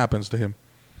another thing happens to him.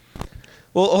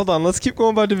 Well, hold on. Let's keep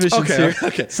going by divisions here.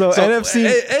 Okay. So NFC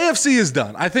AFC is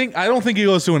done. I don't think he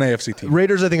goes to an AFC team.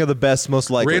 Raiders, I think, are the best, most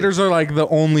likely. Raiders are like the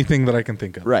only thing that I can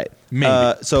think of. Right.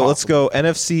 Maybe. So let's go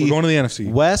NFC. We're going to the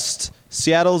NFC. West.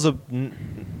 Seattle's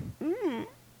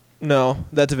no,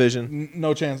 that division.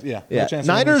 No chance. Yeah. Yeah. No chance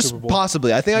of winning the Niners, Super Bowl.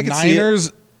 possibly. I think I can see it.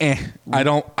 Niners,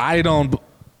 I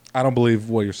don't believe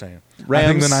what you're saying. I think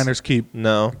Rams? the Niners keep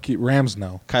No. Rams.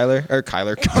 No. Kyler.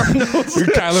 Cardinals.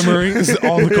 Kyler Murray is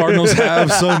all the Cardinals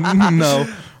have. So no.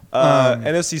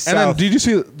 NFC South. And then, did you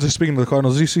see? Just speaking of the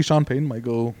Cardinals, did you see Sean Payton might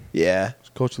go yeah.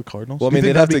 coach the Cardinals? Well, I Do you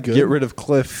mean, think they'd have to that'd be get good? rid of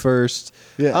Cliff first.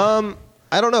 Yeah.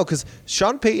 I don't know, because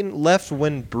Sean Payton left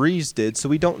when Breeze did, so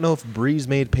we don't know if Breeze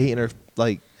made Payton or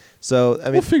like. So I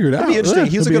mean, We'll figure it that'd out. Be interesting.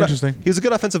 Yeah, he was that'd a be good. interesting. He was a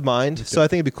good offensive mind, so I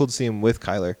think it'd be cool to see him with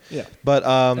Kyler. Yeah. But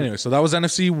Anyway, so that was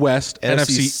NFC West,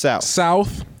 NFC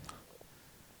South.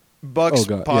 Bucks Oh,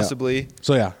 God, yeah. possibly.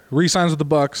 So yeah, re-signs with the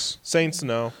Bucks. Saints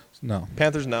no. No,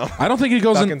 Panthers no. I don't think he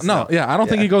goes in. Falcons, No, no. yeah, I don't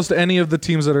think Yeah. he goes to any of the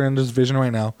teams that are in this division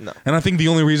right now. No. And I think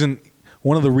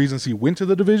one of the reasons he went to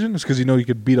the division is because he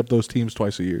could beat up those teams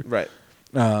twice a year. Right.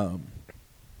 I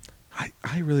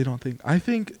really don't think. I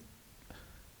think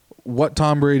what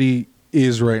Tom Brady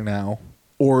is right now,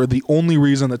 or the only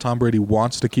reason that Tom Brady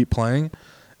wants to keep playing,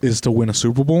 is to win a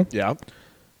Super Bowl, Yeah.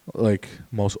 like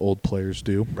most old players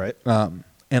do. Right. And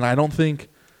I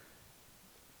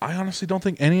honestly don't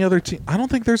think any other team. I don't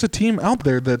think there's a team out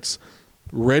there that's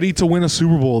ready to win a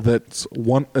Super Bowl that's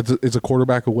it's a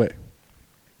quarterback away,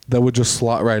 that would just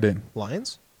slot right in.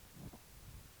 Lions.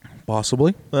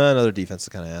 Possibly. Another defense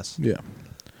kind of ass. Yeah.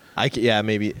 Yeah,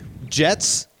 maybe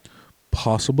Jets.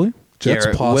 Possibly. Jets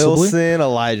Garrett possibly. Wilson,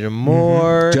 Elijah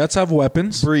Moore. Jets have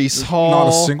weapons. Brees Hall. Not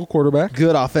a single quarterback.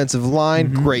 Good offensive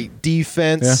line. Great Yeah.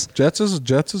 defense. Jets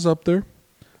is up there.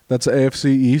 That's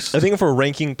AFC East. I think if we're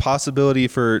ranking possibility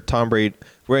for Tom Brady,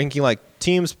 we're ranking like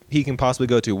teams he can possibly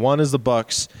go to. 1 is the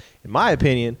Bucks, in my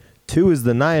opinion. 2 is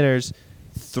the Niners.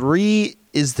 3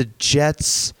 is the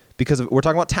Jets because we're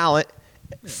talking about talent.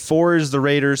 4 is the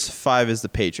Raiders. 5 is the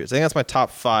Patriots. I think that's my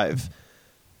top 5.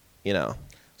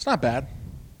 It's not bad.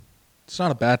 It's not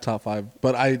a bad top 5,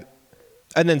 but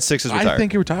And then 6 is retired. I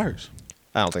think he retires.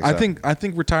 I don't think so.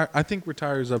 I think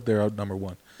retires up there at number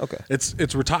 1. Okay.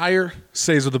 It's retire,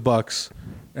 stays with the Bucks,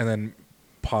 and then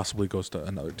possibly goes to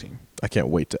another team. I can't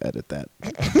wait to edit that.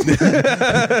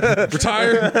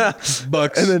 Retire,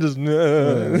 Bucks, And then just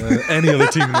any other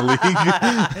team in the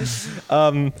league.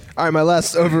 all right, my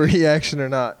last overreaction or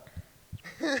not.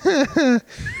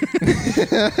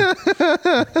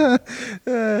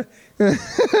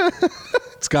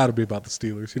 It's got to be about the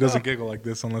Steelers. He doesn't giggle like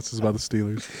this unless it's about the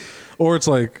Steelers, or it's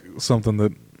like something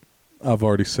that I've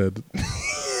already said.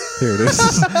 Here it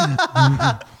is.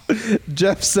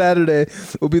 Jeff Saturday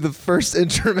will be the first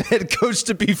interim head coach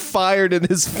to be fired in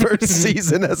his first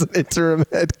season as an interim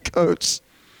head coach.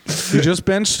 He just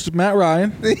benched Matt Ryan.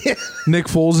 Nick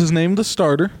Foles is named the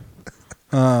starter.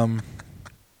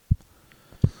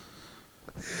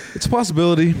 It's a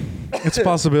possibility. It's a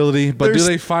possibility. But do There's-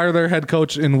 they fire their head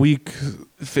coach in week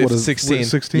 16.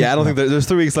 16? Yeah, I don't think there's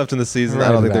 3 weeks left in the season. I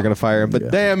Right don't think they're about. going to fire him. But Yeah.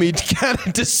 damn, he kind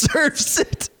of deserves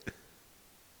it.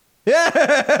 Yeah,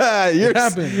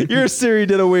 happened. your Siri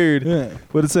did a weird. Yeah.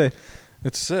 What'd it say?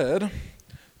 It said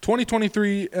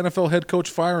 2023 NFL head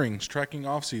coach firings tracking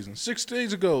offseason. 6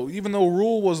 days ago, even though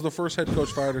Rule was the first head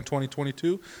coach fired in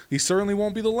 2022, he certainly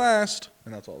won't be the last.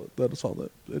 And that's all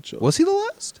that it shows. Was he the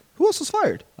last? Who else was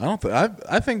fired? I don't think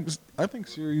I think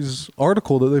Siri's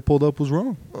article that they pulled up was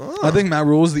wrong. I think Matt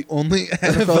Rule was the only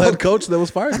NFL head coach that was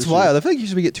fired. That's this year. wild. I feel like you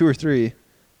should get 2 or 3.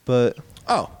 But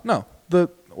Oh no,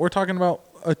 we're talking about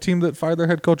a team that fired their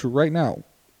head coach right now.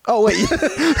 oh wait,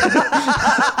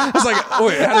 I was like,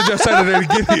 wait, how did Jeff Saturday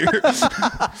get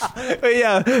here? wait,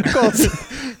 yeah, Colts.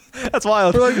 That's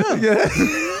wild. Yeah.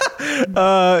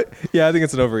 Yeah, I think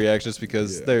it's an overreaction just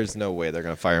because there's no way they're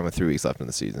going to fire him with 3 weeks left in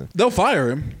the season. They'll fire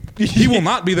him. He will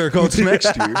not be their coach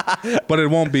next year, but it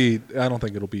won't be. I don't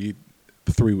think it'll be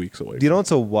 3 weeks away. Do you know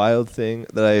what's a wild thing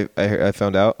that I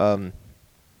found out?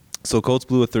 So Colts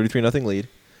blew a 33-0 lead.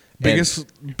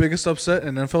 Biggest upset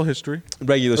in NFL history.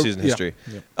 Regular season yeah. history.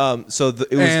 Yeah. So it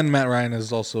was. And Matt Ryan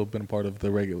has also been a part of the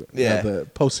the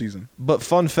postseason. But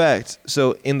fun fact,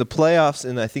 so in the playoffs,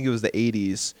 in I think it was the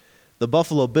 80s, the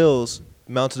Buffalo Bills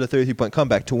mounted a 33-point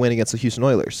comeback to win against the Houston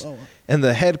Oilers. Oh, wow. And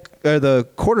the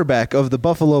quarterback of the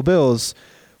Buffalo Bills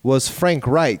was Frank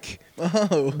Reich,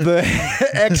 the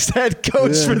ex-head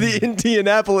coach for the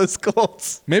Indianapolis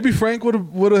Colts. Maybe Frank would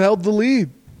have held the lead.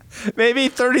 Maybe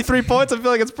 33 points. I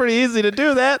feel like it's pretty easy to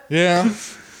do that. Yeah.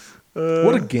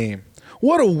 What a game.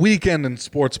 What a weekend in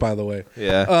sports, by the way.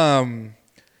 Yeah.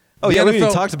 The we NFL already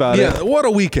talked about it. Yeah, what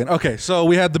a weekend. Okay, so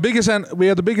we had the biggest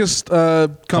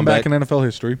comeback in NFL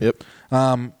history. Yep.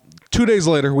 2 days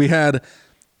later, we had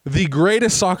the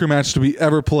greatest soccer match to be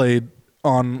ever played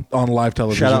on live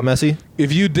television. Shout out Messi.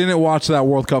 If you didn't watch that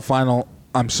World Cup final,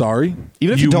 I'm sorry.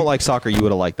 Even if you don't like soccer, you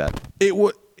would have liked that. It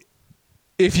would.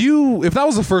 If that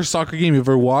was the first soccer game you've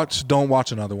ever watched, don't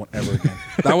watch another one ever again.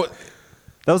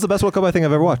 That was the best World Cup I think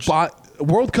I've ever watched. But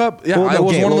World Cup, yeah, Well, no, it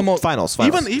was game. one of the Well, most finals.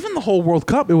 Even the whole World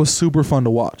Cup, it was super fun to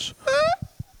watch.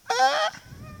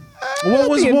 What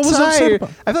was upset about?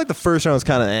 I feel like the first round was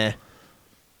kind of eh.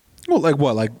 Well, like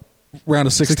what? Like round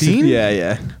of 16?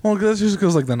 Yeah. Well, that's just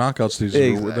because like the knockout stages,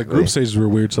 the Exactly. group stages were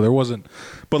weird, so there wasn't.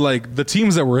 But like the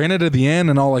teams that were in it at the end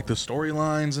and all like the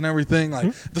storylines and everything,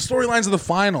 like the storylines of the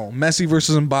final, Messi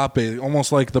versus Mbappe,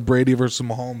 almost like the Brady versus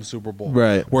Mahomes Super Bowl,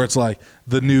 Right. Where it's like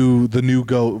the new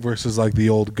GOAT versus like the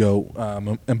old GOAT.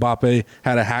 Mbappe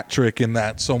had a hat trick in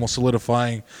that, so almost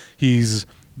solidifying he's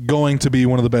going to be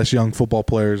one of the best young football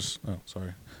players. Oh,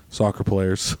 sorry, soccer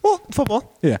players. Well,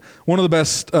 football. Yeah, one of the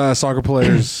best soccer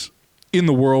players in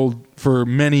the world for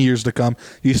many years to come.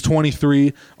 He's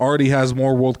 23, already has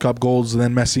more World Cup goals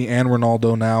than Messi and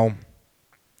Ronaldo now.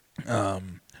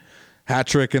 Hat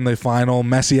trick in the final.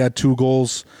 Messi had 2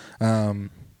 goals.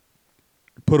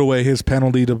 Put away his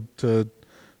penalty to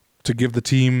give the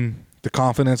team the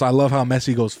confidence. I love how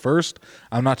Messi goes first.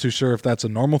 I'm not too sure if that's a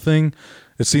normal thing.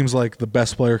 It seems like the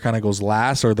best player kind of goes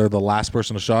last, or they're the last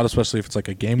person to shot, especially if it's like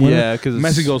a game winner. Yeah, 'cause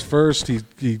Messi goes first.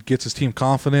 He gets his team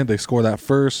confident. They score that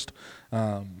first.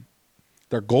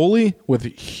 Their goalie with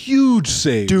huge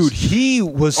saves. Dude, he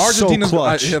was Argentina's, so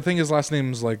clutch. I think his last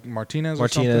name is like Martinez.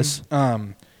 Martinez. Or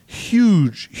something.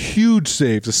 Huge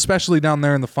saves, especially down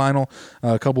there in the final.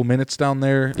 A couple minutes down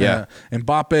there. Yeah.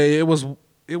 Mbappe. It was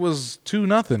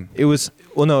 2-0. It was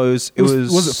it was it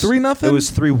 3-0? It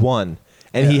was 3-1.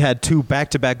 And he had 2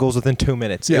 back-to-back goals within 2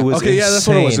 minutes. Yeah. It was okay, insane. yeah, that's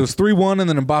what it was. It was 3-1, and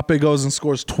then Mbappe goes and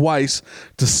scores twice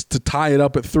to tie it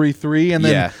up at 3-3. And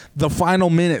then the final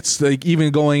minutes, like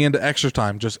even going into extra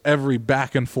time, just every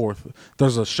back and forth,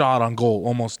 there's a shot on goal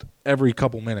almost every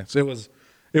couple minutes. It was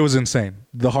insane.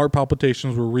 The heart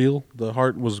palpitations were real. The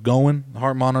heart was going. The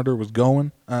heart monitor was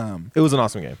going. It was an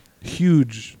awesome game.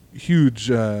 Huge.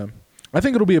 I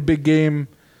think it'll be a big game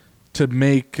to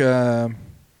make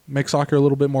soccer a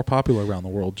little bit more popular around the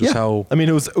world. Just how I mean,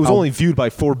 it was only viewed by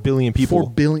 4 billion people. 4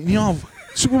 billion. You know,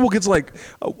 Super Bowl gets like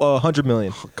 100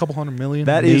 million. a couple hundred million.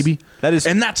 That is- maybe.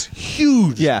 And that's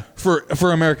huge. Yeah. For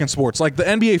American sports, like the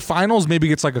NBA Finals, maybe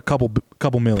gets like a couple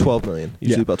million. 12 million.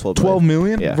 Usually about 12 million. 12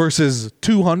 million Yeah. versus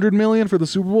 200 million for the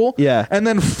Super Bowl. Yeah. And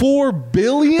then 4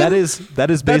 billion. That is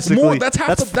That's basically more. That's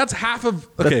half of.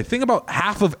 Okay, think about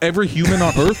half of every human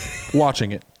on Earth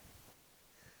watching it.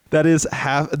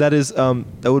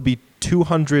 that would be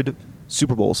 200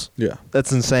 Super Bowls. Yeah.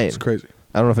 That's insane. It's crazy.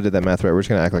 I don't know if I did that math right. We're just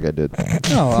gonna act like I did.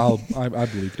 No, I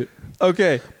believed it.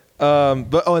 Okay. And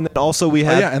then also we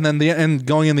had and then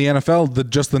going in the NFL,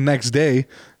 just the next day,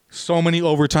 so many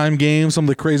overtime games, some of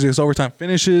the craziest overtime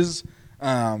finishes.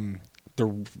 The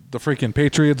freaking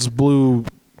Patriots blew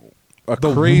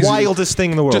the crazy, wildest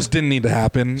thing in the world. just didn't need to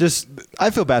happen. I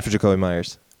feel bad for Jacoby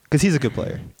Myers because he's a good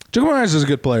player. Jacoby Myers is a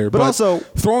good player, but also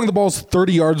throwing the balls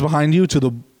 30 yards behind you to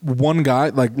the one guy,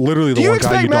 like literally the Do you one guy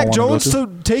expect you Mac don't want Jones to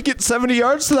to take it 70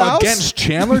 yards to the house? against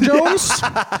Chandler Jones.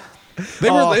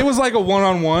 It was like a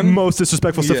one-on-one. Most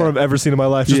disrespectful stuff Yeah. I've ever seen in my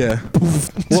life. Just Yeah.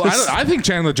 Well, I think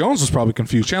Chandler Jones was probably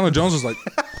confused. Chandler Jones was like,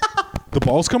 the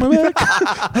ball's coming back?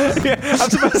 I'm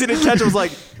surprised he didn't catch it. Was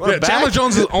like, Yeah, Chandler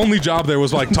Jones' only job there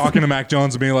was like talking to Mac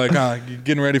Jones and being like,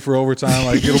 getting ready for overtime,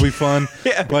 like it'll be fun.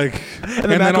 Yeah. Like, and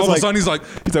Mac then all was of a like- sudden he's like,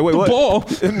 wait, the what? ball.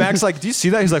 And Mac's like, do you see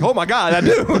that? He's like, oh my God, I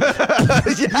do.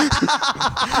 Mac's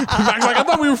like, I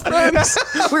thought we were friends.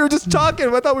 We were just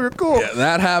talking. I thought we were cool. Yeah,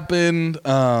 that happened.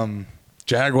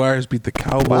 Jaguars beat the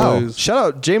Wow. Cowboys. Shout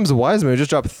out James Wiseman who just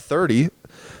dropped 30.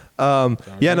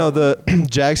 The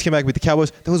Jags came back with the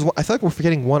Cowboys. I feel like we're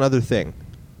forgetting one other thing.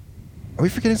 Are we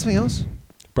forgetting something else?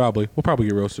 Probably. We'll probably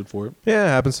get roasted for it. Yeah, it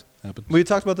happens. Happens. We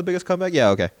talked about the biggest comeback? Yeah,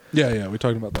 okay. Yeah, we're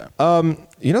talking about that.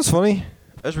 You know what's funny?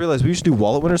 I just realized we should do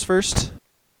wallet winners first.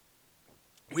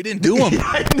 We didn't do them.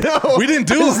 I know. We didn't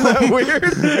do them. Isn't that weird?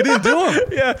 We didn't do them.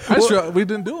 Yeah. We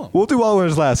didn't do them. We'll do wallet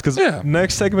winners last because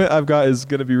next segment I've got is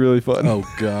going to be really fun. Oh,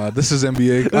 God. This is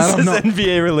NBA. This is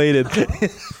NBA related.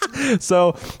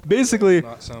 So basically,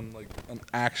 Not sound like an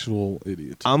actual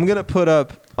idiot. I'm going to put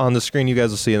up on the screen, you guys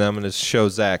will see, and I'm going to show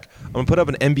Zach. I'm going to put up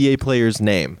an NBA player's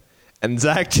name. And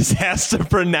Zach just has to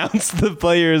pronounce the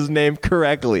player's name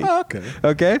correctly. Oh, okay.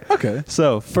 Okay? Okay.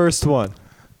 So, first one.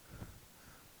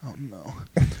 Oh, no.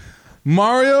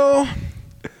 Mario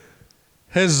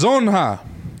Hezonja.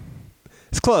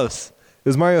 It's close. It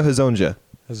was Mario Hezonja.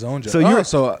 Hezonja. So you're-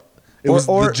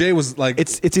 the J was like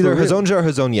It's either for real. Hezonja or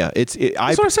Hezonia.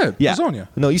 That's what I said. Yeah. Hezonja.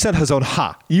 No, you said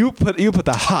Hezonja. You put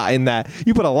the ha in that.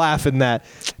 You put a laugh in that.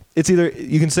 It's either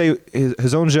you can say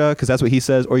Hezonja because that's what he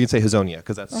says, or you can say Hezonia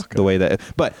because that's the way that.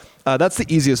 But that's the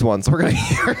easiest one. So we're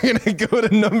gonna go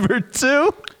to number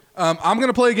 2. I'm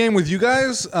gonna play a game with you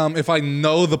guys. If I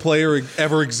know the player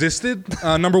ever existed.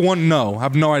 Number 1, no. I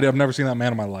have no idea. I've never seen that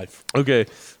man in my life. Okay.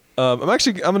 I'm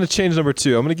gonna change number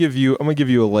 2. I'm gonna give you a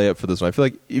layup for this one. I feel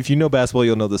like if you know basketball,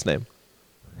 you'll know this name.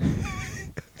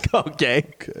 Okay.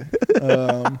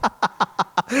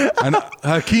 I know,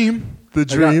 Hakeem. The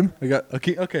Dream. I got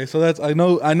Hakeem. Okay, so that's I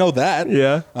know that.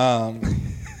 Yeah.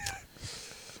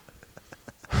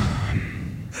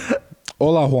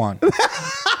 Hola Juan.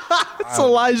 It's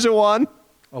Elijah Wan.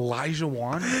 Elijah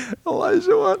Juan.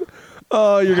 Elijah Wan.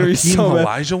 Oh, you're gonna be Hakeem so mad.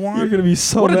 Elijah Juan. You're gonna be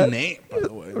so What mad. a name, by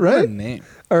the way. Right? What a name.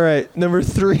 All right, number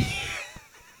 3.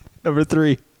 Number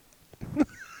 3.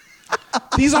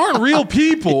 These aren't real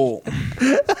people.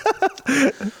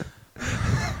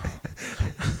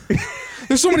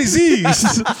 There's so many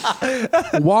Z's.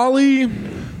 Wally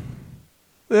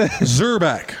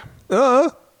Zerback.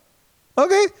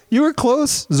 Okay, you were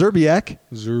close. Zerbiak.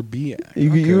 Zerbiak.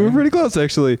 You were pretty close,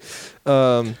 actually.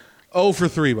 0 for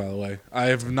 3, by the way. I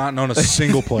have not known a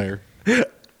single player.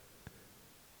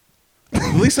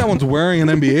 At least that one's wearing an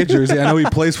NBA jersey. I know he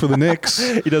plays for the Knicks.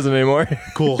 He doesn't anymore.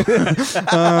 Cool.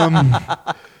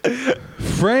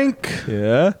 Frank.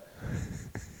 Yeah.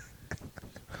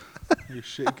 You're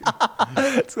shaking.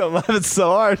 It's gonna laugh. It's so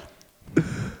hard.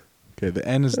 Okay, the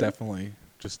N is definitely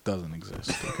just doesn't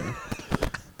exist. Okay.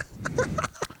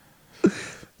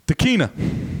 Takina.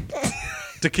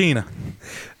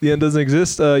 The end doesn't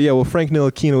exist. Yeah. Well, Frank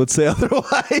Ntilikina would say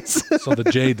otherwise. So the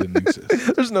J didn't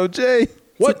exist. There's no J.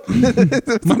 What? Am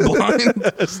I blind?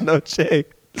 There's no J.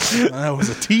 That was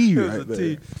a T right there.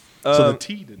 T. So the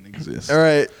T didn't exist. All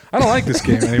right. I don't like this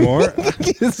game anymore.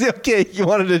 Okay, you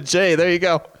wanted a J. There you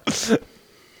go. The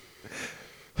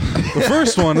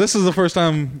first one, this is the first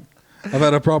time I've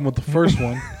had a problem with the first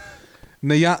one.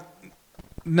 Nemanja?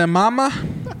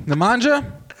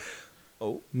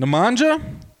 Oh. Nemanja?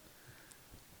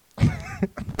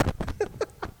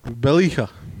 Beleka.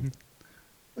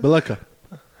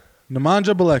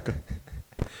 Nemanja Beleka.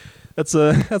 That's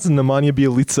a Nemanja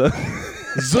Bjelica.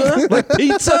 Like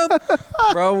pizza?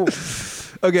 Bro.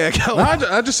 Okay, I got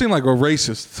I just seem like a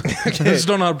racist. I just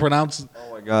don't know how to pronounce it.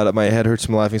 Oh my god, my head hurts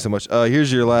from laughing so much.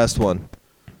 Here's your last one.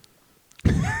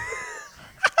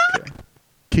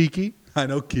 Kiki. I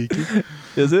know Kiki.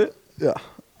 Is it? Yeah.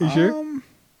 You sure?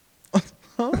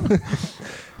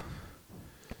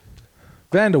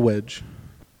 Vandewedge.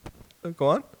 Go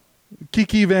on.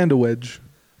 Kiki Vandewedge.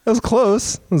 That was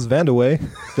close. It was Vandaway.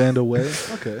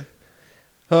 Vandewedge. Okay.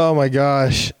 Oh my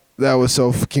gosh, that was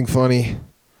so fucking funny.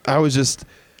 I was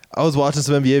watching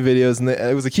some NBA videos and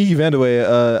it was a Kiki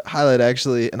Vandaway highlight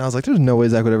actually, and I was like, "There's no way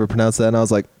Zach would ever pronounce that." And I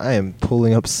was like, "I am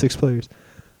pulling up 6 players."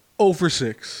 0 for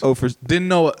 6. Oh, for Didn't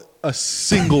know a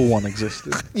single one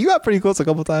existed. you got pretty close a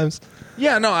couple times.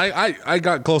 Yeah, no, I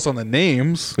got close on the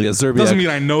names. Yeah, Zerbiak. Doesn't mean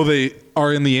I know they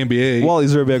are in the NBA. Wally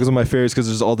Zerbiak was one of my favorites because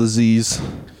there's all the Z's.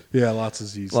 Yeah, lots of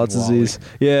Z's. Lots of Wally. Z's.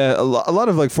 Yeah, a lot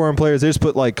of like foreign players, they just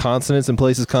put like consonants in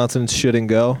places consonants shouldn't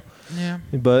go. Yeah.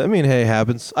 But I mean, hey, it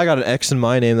happens. I got an X in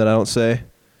my name that I don't say.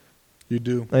 You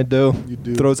do. I do. You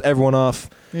do. Throws everyone off.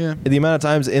 Yeah. The amount of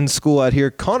times in school I'd hear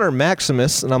Connor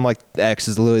Maximus, and I'm like, X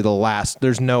is literally the last.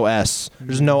 There's no S.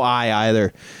 There's no I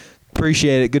either.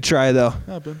 Appreciate it. Good try, though.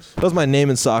 Happens. That was my name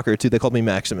in soccer, too. They called me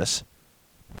Maximus.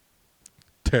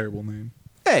 Terrible name.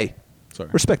 Hey, Sorry.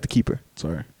 respect the keeper.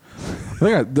 Sorry. I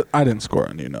think I didn't score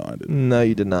on you. No, I didn't. No,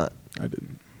 you did not. I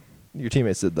didn't. Your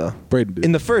teammates did, though. Braden did.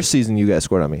 In the first season, you guys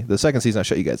scored on me. The second season, I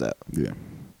shut you guys out. yeah.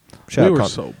 Shout We out were Con-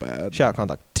 so bad. Shout out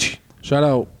Contact. Shout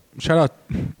out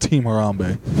Team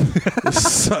Harambe.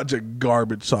 Such a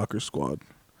garbage soccer squad.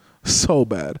 So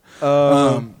bad.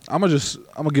 I'm gonna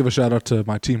give a shout out to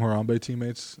my Team Harambe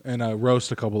teammates and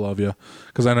roast a couple of you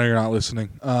because I know you're not listening.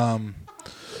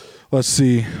 Let's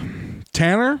see.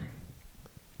 Tanner,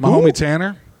 my homie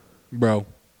Tanner, bro.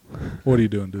 What are you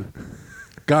doing, dude?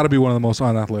 Got to be one of the most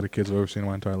unathletic kids I've ever seen in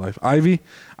my entire life. Ivy,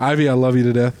 I love you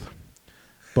to death,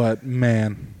 but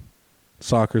man,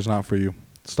 soccer's not for you.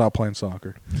 Stop playing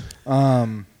soccer.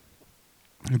 JP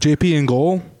in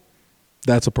goal,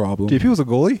 that's a problem. JP was a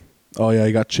goalie? Oh yeah,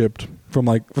 he got chipped from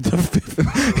like he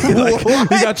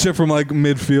got chipped from like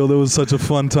midfield. It was such a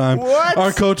fun time. What?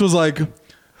 Our coach was like,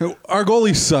 "Our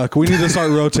goalies suck. We need to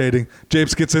start rotating."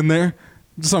 Japes gets in there.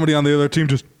 Somebody on the other team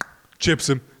just chips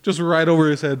him, just right over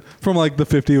his head from like the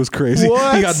 50. It was crazy.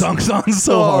 What? He got dunked on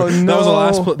so hard. No.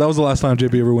 That was the last time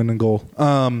JP ever went in goal.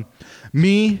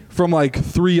 Me from like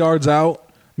 3 yards out,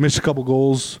 missed a couple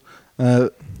goals.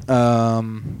 Trying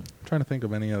to think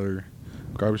of any other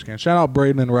garbage cans. Shout out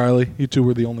Braden and Riley. You two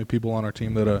were the only people on our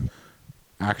team that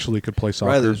actually could play soccer.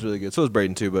 Riley was really good. So was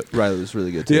Braden too, but Riley was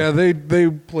really good too. Yeah, they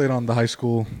played on the high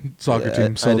school soccer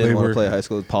team. So I didn't they want were to play high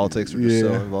school. Politics were just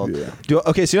so Yeah, involved. yeah.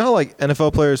 Okay, so you know how like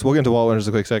NFL players, we'll get into Walt Winners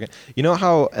in a quick second. You know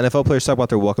how NFL players talk about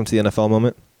their welcome to the NFL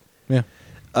moment? Yeah.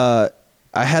 I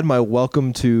had my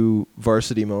welcome to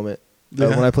varsity moment Yeah.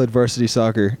 when I played varsity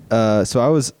soccer. So I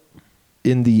was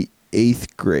in the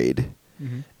 8th grade.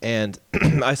 Mm-hmm. And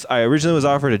I originally was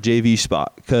offered a JV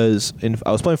spot because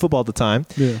I was playing football at the time,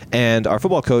 Yeah. and our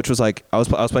football coach was like, I was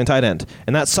playing tight end,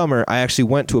 and that summer I actually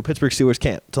went to a Pittsburgh Steelers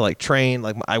camp to like train.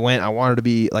 Like I wanted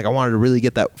to really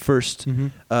get that first. Mm-hmm.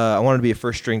 I wanted to be a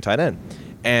first string tight end,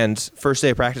 and first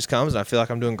day of practice comes, and I feel like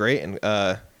I'm doing great, and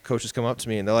coaches come up to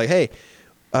me and they're like, "Hey,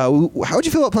 how would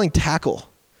you feel about playing tackle?"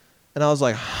 And I was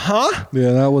like, "Huh?"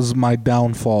 Yeah, that was my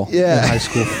downfall in high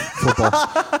school football.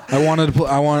 I wanted to play.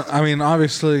 I mean,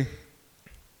 obviously,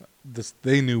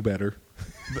 they knew better.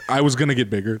 I was gonna get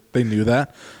bigger. They knew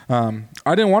that. I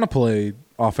didn't want to play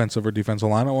offensive or defensive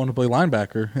line. I wanted to play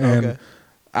linebacker. And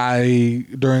Okay.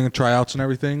 during the tryouts and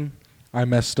everything, I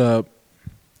messed up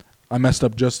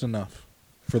just enough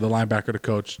for the linebacker to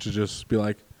coach to just be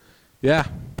like, "Yeah,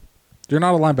 you're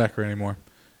not a linebacker anymore.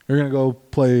 You're gonna go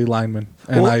play lineman."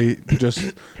 And Well-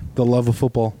 the love of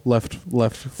football left.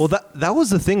 Well, that was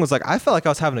the thing. Was like I felt like I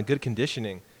was having a good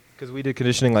conditioning because we did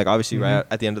conditioning like obviously right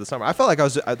at the end of the summer. I felt like I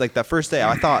was like that first day.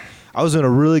 I thought I was doing a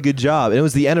really good job. And it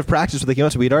was the end of practice where they came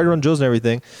up to me. We'd already run drills and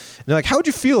everything. And they're like, "How would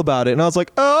you feel about it?" And I was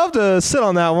like, "Oh, I'll have to sit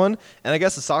on that one." And I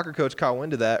guess the soccer coach caught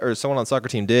wind of that, or someone on the soccer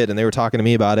team did, and they were talking to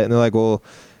me about it. And they're like, "Well,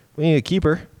 we need a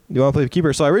keeper. Do you want to play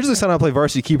keeper?" So I originally signed up to play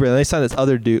varsity keeper, and they signed this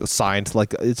other dude,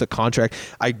 like it's a contract.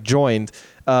 I joined,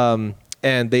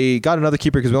 and they got another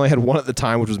keeper because we only had one at the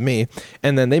time, which was me.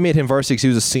 And then they made him varsity because he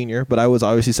was a senior, but I was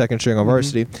obviously second string on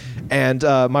varsity. And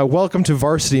my welcome to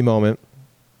varsity moment,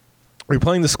 we were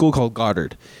playing the school called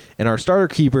Goddard, and our starter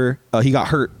keeper, he got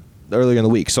hurt earlier in the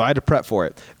week, so I had to prep for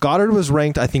it. Goddard was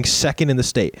ranked, I think, second in the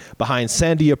state behind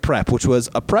Sandia Prep, which was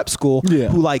a prep school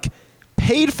who like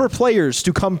paid for players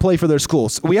to come play for their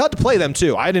schools. We had to play them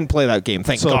too. I didn't play that game,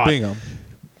 thank God. Bingham.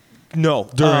 No,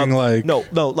 During, like- no,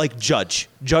 like Judge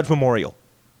Memorial,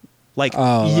 like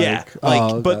Oh, yeah,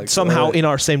 like- but like- somehow alright. in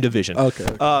our same division. Okay.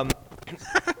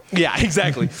 Yeah,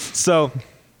 exactly. So,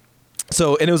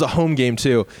 and it was a home game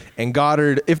too. And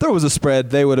Goddard, if there was a spread,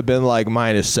 they would have been like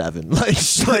 -7. Like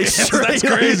straight. That's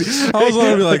crazy. I was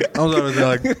going to be like, oh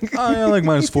yeah, like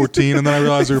 -14, and then I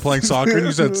realized we were playing soccer, and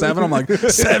you said 7. I'm like,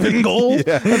 7 goals?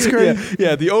 Yeah, That's crazy.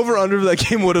 Yeah, the over/under of that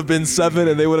game would have been 7,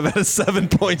 and they would have had a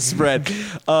 7-point spread.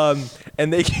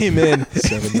 And they came in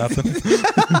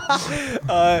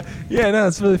 7-0. yeah, no,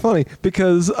 it's really funny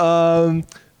because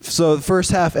so the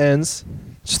first half ends,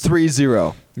 it's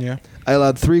 3-0. Yeah. I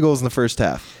allowed 3 goals in the first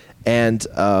half. And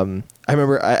I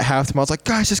remember at halftime, I was like,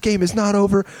 "Guys, this game is not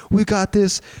over. We got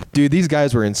this." Dude, these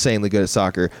guys were insanely good at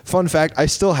soccer. Fun fact, I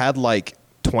still had like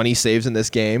 20 saves in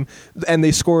this game, and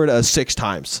they scored 6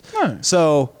 times. Nice.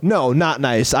 So, no, not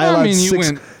nice. I I allowed mean,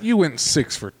 6. you went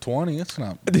 6 for 20. It's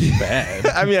not bad.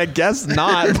 I mean, I guess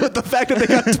not. But the fact that they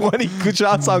got 20 good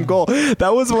shots on goal,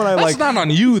 that was when I That's like. not on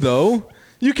you, though.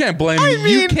 You can't blame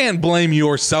you can't blame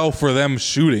yourself for them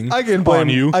shooting I can blame- on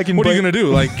you. I can what are you blame- gonna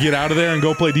do? Like get out of there and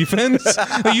go play defense?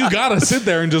 You gotta sit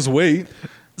there and just wait.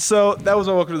 So that was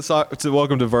my welcome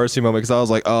to varsity moment because I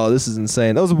was like, "Oh, this is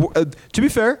insane." That was to be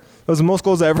fair, that was the most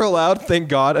goals I ever allowed. Thank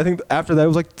God. I think after that it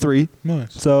was like 3.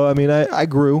 Nice. So I mean, I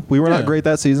grew. We were Yeah. not great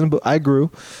that season, but I grew.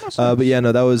 But yeah,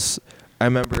 no, that was. I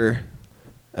remember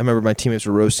my teammates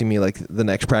were roasting me like the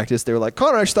next practice. They were like,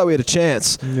 "Connor, I just thought we had a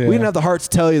chance. Yeah. We didn't have the heart to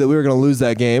tell you that we were going to lose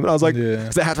that game." And I was like, Yeah.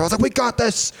 because I was like, "We got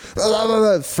this."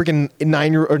 Freaking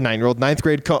 9th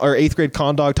grade or 8th grade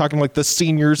con dog talking like the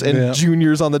seniors and Yeah.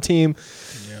 juniors on the team.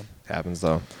 Yeah. Happens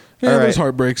though. Yeah, All there's right.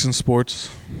 heartbreaks in sports.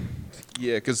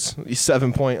 Yeah, because he's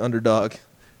 7-point underdog.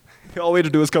 All we had to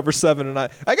do was cover 7, and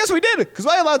I guess we did because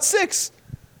I allowed 6.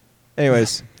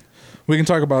 Anyways, We can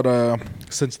talk about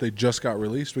since they just got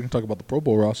released. We can talk about the Pro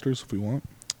Bowl rosters if we want.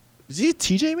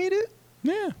 TJ made it.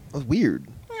 Yeah, That was weird.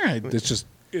 all right.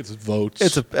 It's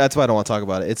votes. That's why I don't want to talk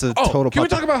about it. It's a total. Can we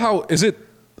talk about how is it?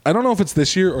 I don't know if it's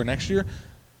this year or next year.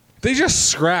 They just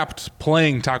scrapped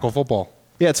playing tackle football.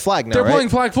 Yeah, it's flag now. They're right? playing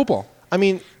flag football. I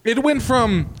mean, It went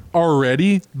from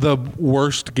already the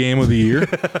worst game of the year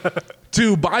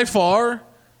to by far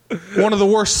one of the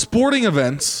worst sporting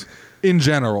events in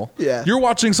general. Yeah. You're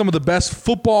watching some of the best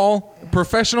football,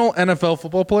 professional NFL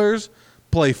football players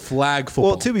play flag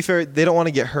football. well, to be fair, they don't want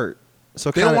to get hurt,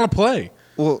 so they don't want to play.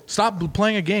 Well, Stop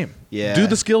playing a game. Yeah. Do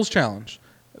the skills challenge.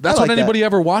 That's I like what anybody that.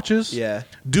 ever watches. Yeah.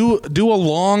 Do a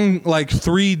long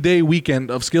 3-day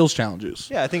weekend of skills challenges.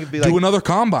 Yeah, I think it'd be do like- another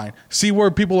combine. See where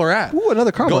people are at. Ooh,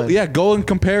 another combine. Go and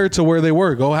compare it to where they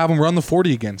were. Go have them run the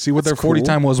 40 again. See what That's their 40 cool.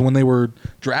 time was when they were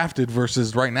drafted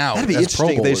versus right now. that'd be as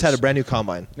interesting. Pro They just had a Bowlers. brand new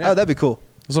combine. Yeah. Oh, that'd be cool.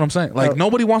 That's what I'm saying. Like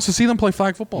nobody wants to see them play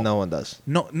flag football. No one does.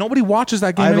 No, nobody watches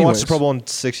that game. I haven't anyways. watched the Pro Bowl in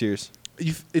 6 years.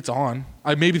 It's on.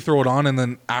 I maybe throw it on, and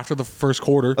then after the first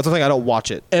quarter, That's the thing. I don't watch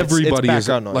it. everybody it's is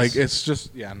background noise. like, it's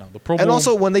just the Pro Bowl. and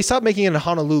also, when they stopped making it in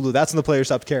Honolulu, that's when the players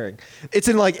stopped caring. It's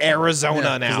in like Arizona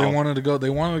 'cause now. they wanted to go. They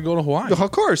wanted to go to Hawaii.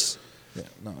 Of course.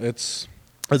 No, it's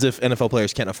As if NFL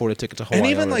players can't afford a ticket to Hawaii. and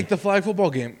even already. like the flag football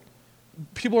game.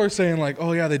 People are saying like,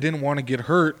 oh yeah, they didn't want to get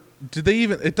hurt. Did they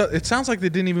even? It sounds like they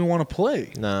didn't even want to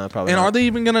play. Nah, probably. And not. are they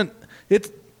even gonna? It's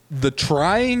the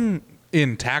trying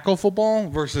in tackle football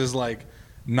versus like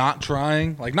not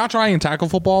trying. Like not trying in tackle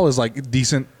football is like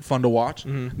decent, fun to watch.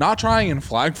 Mm-hmm. Not trying in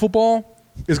flag football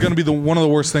is gonna be one of the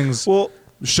worst things Well,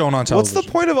 shown on what's television.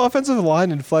 the point of offensive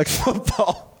line in flag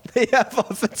football? They have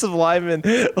offensive linemen.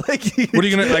 Like, What are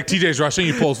you gonna like? TJ's rushing,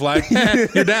 you pull his flag,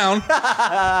 you're down.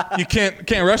 You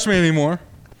can't rush me anymore.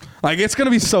 Like it's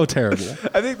gonna be so terrible.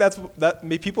 I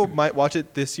think people might watch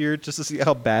it this year just to see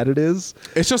how bad it is.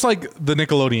 It's just like the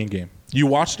Nickelodeon game. You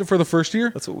watched it for the first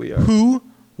year. That's what we are. Who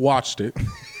watched it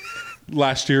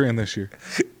last year and this year?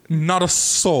 Not a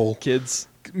soul. Kids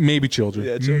Maybe children.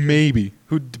 Yeah, children. Maybe.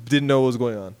 who didn't know what was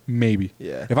going on. Maybe.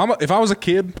 Yeah. If I was a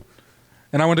kid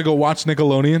and I went to go watch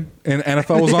Nickelodeon and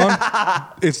NFL was on,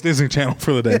 it's Disney Channel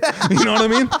for the day. You know what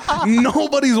I mean?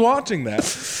 Nobody's watching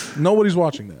that. Nobody's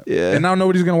watching that. Yeah. And now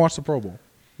nobody's gonna watch the Pro Bowl.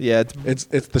 Yeah, It's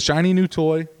the shiny new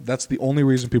toy. That's the only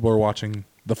reason people are watching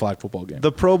the flag football game.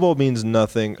 the Pro Bowl means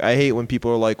nothing. I hate when people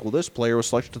are like, "Well, this player was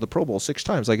selected to the Pro Bowl 6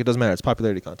 times." Like, it doesn't matter. It's a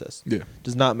popularity contest. Yeah.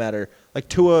 Does not matter. Like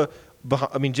Tua,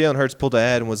 Jalen Hurts pulled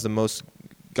ahead and was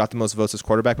got the most votes as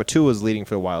quarterback, but Tua was leading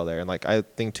for a while there. And like, I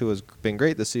think Tua's been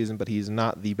great this season, but he's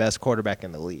not the best quarterback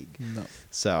in the league. No.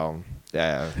 So,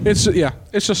 yeah. It's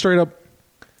just straight up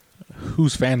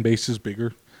whose fan base is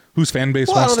bigger, whose fan base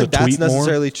Well, I wants don't to think that's tweet more.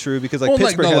 necessarily true because like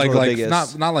Pittsburgh has one of the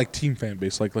biggest. not like team fan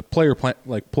base, like player fan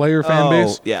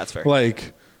base. Yeah, that's fair.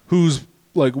 Like who's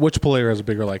like which player has a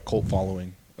bigger like cult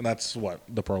following, and that's what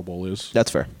the Pro Bowl is.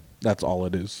 That's fair. That's all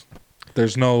it is.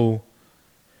 There's no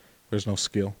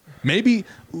skill. Maybe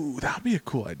that would be a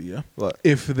cool idea. What?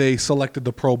 If they selected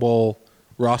the Pro Bowl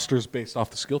rosters based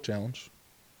off the skill challenge?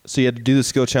 So you had to do the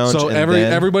skill challenge. So and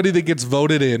then everybody that gets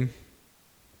voted in,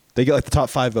 they get like the top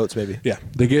 5 votes, maybe. yeah,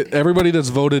 they get everybody that's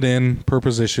voted in per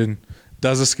position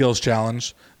does a skills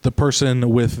challenge. The person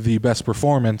with the best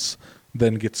performance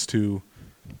then gets to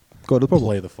Go to the Pro Bowl.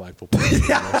 play the flag football.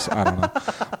 I don't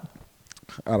know.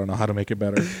 I don't know how to make it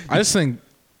better. I just think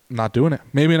not doing it.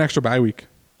 Maybe an extra bye week.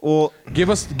 Well, Give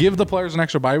the players an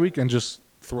extra bye week and just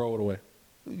throw it away.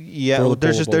 yeah, Throw well, the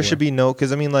Pro Bowl there should be no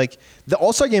because I mean like the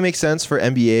All-Star game makes sense for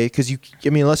NBA because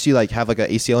unless you like have like an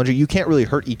ACL injury, you can't really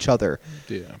hurt each other.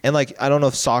 Yeah. And like I don't know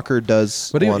if soccer does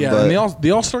But one, yeah, but and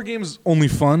the All-Star game is only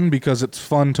fun because it's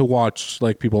fun to watch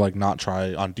like people like not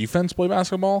try on defense play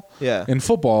basketball. Yeah. In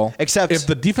football, Except- if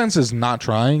the defense is not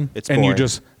trying It's and you boring.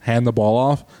 just hand the ball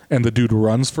off and the dude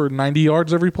runs for 90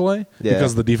 yards every play Yeah.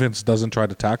 because the defense doesn't try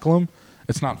to tackle him,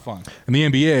 it's not fun. In the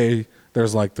NBA,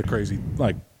 there's like the crazy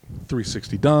like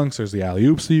 360 dunks. There's the alley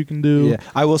oops that you can do. yeah,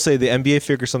 I will say the NBA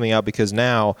figures something out because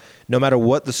now no matter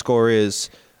what the score is.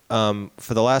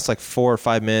 For the last like 4 or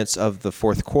 5 minutes of the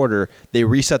fourth quarter, they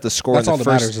reset the score. That's in all the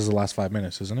that first, matters is the last 5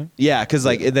 minutes, isn't it? Yeah, because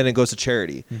like and then it goes to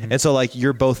charity, and so like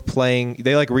you're both playing.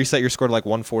 They like reset your score to like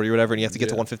 140 or whatever, and you have to get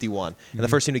to 151, and the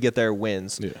first team to get there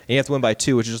wins. Yeah. And you have to win by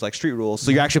 2, which is just like street rules.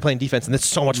 So you're actually playing defense, and it's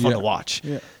so much fun Yeah. to watch.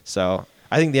 Yeah. So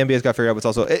I think the NBA's got figured out, but it's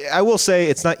also I will say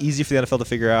it's not easy for the NFL to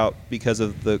figure out because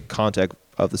of the contact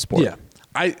of the sport. Yeah.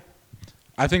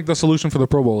 I think the solution for the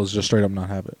Pro Bowl is just straight up not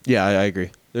have it. yeah, I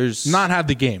agree. There's Not have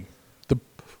the game.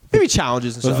 maybe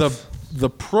challenges and stuff. The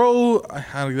pro,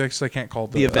 I guess I can't call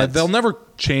it The events. They'll never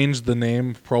change the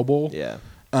name Pro Bowl. Yeah.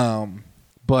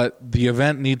 But the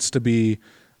event needs to be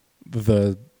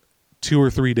the 2 or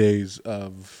 3 days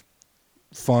of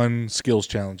fun skills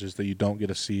challenges that you don't get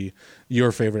to see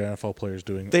your favorite NFL players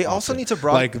doing. They also often. need to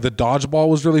like the dodgeball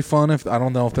was really fun. If I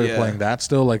don't know if they're Yeah. playing that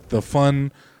still, like the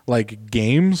fun like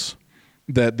games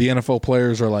that the NFL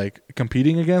players are like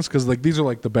competing against, because like these are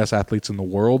like the best athletes in the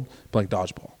world, like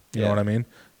dodgeball. You know what I mean?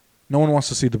 No one wants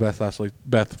to see the best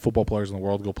football players in the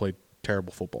world go play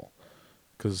terrible football,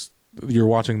 because you're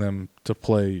watching them to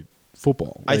play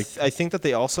football. I Like, think that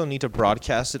they also need to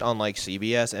broadcast it on like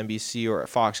CBS, NBC, or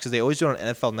Fox, because they always do it on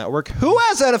NFL Network. Who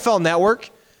has NFL Network?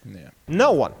 yeah,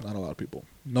 No one. not a lot of people.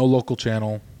 No local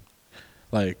channel.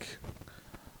 Like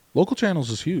local channels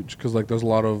is huge because like there's a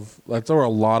lot of that's where a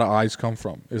lot of eyes come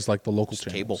from. Is like the local Just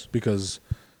channels cable. because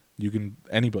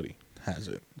anybody has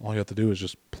it. All you have to do is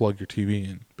just plug your TV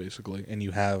in basically, and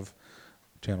you have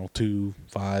channel 2,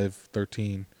 5,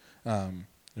 13.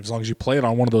 As long as you play it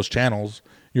on one of those channels,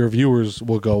 your viewers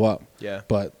will go up. Yeah.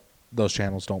 But those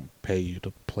channels don't pay you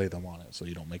to play them on it, so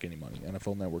you don't make any money.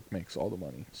 NFL Network makes all the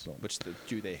money. So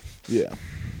Do they? yeah,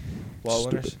 Wallet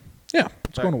Stupid. winners? Yeah,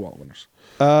 it's All going right. to wallet winners.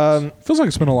 Feels like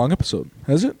it's been a long episode.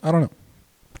 Has it? I don't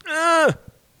know.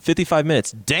 55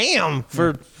 minutes. Damn.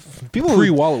 For people Pre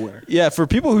who, wallet winner. yeah, for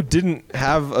people who didn't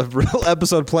have a real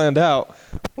episode planned out,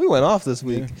 we went off this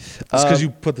week. It's because you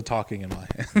put the talking in my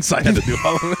hands. I had to do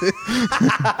all of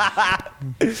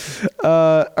it.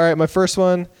 All right, my first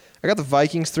one. I got the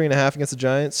Vikings 3.5 against the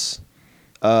Giants.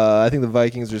 I think the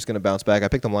Vikings are just going to bounce back. I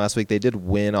picked them last week. They did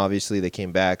win. Obviously, they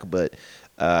came back, but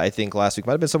I think last week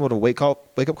might have been somewhat of a wake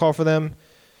up call for them.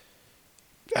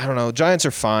 I don't know. Giants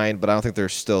are fine, but I don't think they're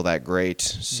still that great.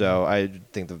 So I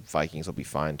think the Vikings will be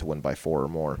fine to win by 4 or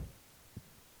more.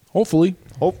 Hopefully.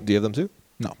 Oh, do you have them too?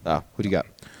 No. Who do you got?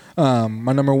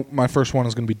 My first one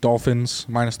is going to be Dolphins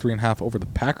minus 3.5 over the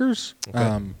Packers.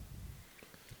 Okay.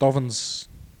 Dolphins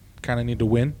kind of need to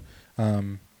win.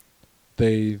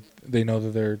 They know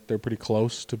that they're pretty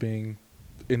close to being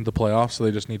in the playoffs, so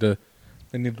they just need to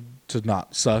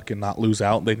not suck and not lose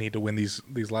out. They need to win these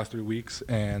last 3 weeks,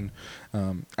 and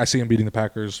I see them beating the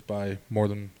Packers by more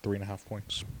than 3.5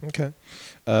 points. Okay.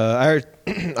 I already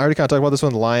kind of talked about this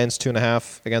one. The Lions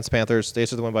 2.5 against the Panthers. They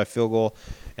should win by field goal,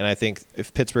 and I think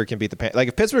if Pittsburgh can beat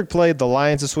if Pittsburgh played the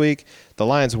Lions this week, the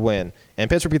Lions win, and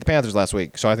Pittsburgh beat the Panthers last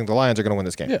week, so I think the Lions are going to win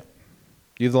this game. Yeah.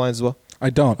 You have the Lions as well. I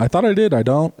don't. I thought I did. I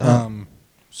don't.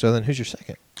 So then, who's your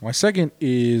second? My second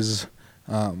is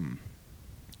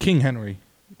King Henry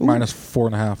minus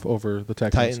 4.5 over the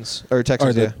Texans. Titans or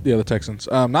Texans? The Texans.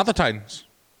 Not the Titans.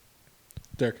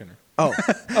 Derrick Henry. Oh,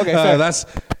 okay. Fair. That's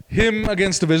him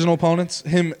against divisional opponents.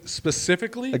 Him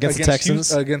specifically Against the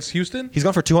Texans? Against Houston. He's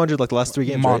gone for 200 like the last 3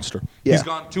 games. Monster. Right? Yeah. He's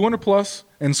gone 200 plus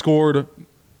and scored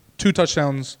 2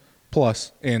 touchdowns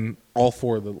plus in all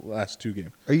 4 of the last 2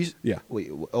 games. Are you? Yeah. Wait.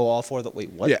 Oh, all 4 of the.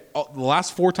 Wait. What? Yeah. The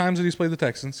last 4 times that he's played the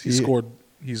Texans, he's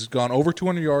gone over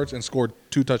 200 yards and scored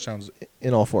 2 touchdowns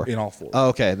In all 4. in all 4. Oh,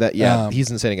 okay.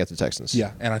 He's insane against the Texans.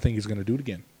 Yeah, and I think he's going to do it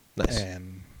again. Nice.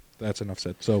 And that's enough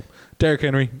said. So, Derrick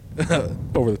Henry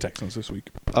over the Texans this week.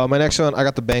 My next one, I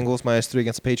got the Bengals minus 3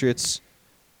 against the Patriots.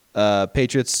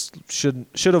 Patriots should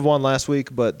have won last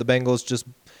week, but the Bengals just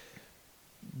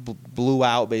blew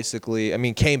out basically. I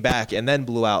mean, came back and then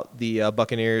blew out the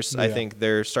Buccaneers. Yeah. I think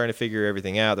they're starting to figure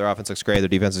everything out. Their offense looks great. Their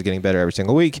defense is getting better every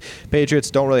single week.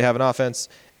 Patriots don't really have an offense,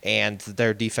 and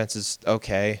their defense is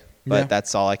okay. But Yeah.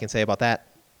 that's all I can say about that.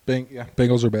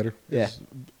 Bengals are better. Yeah. It's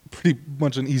pretty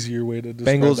much an easier way to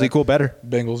describe Bengals that. equal better.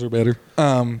 Bengals are better.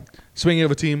 Speaking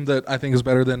of a team that I think is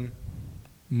better than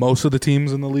most of the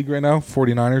teams in the league right now,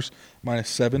 49ers minus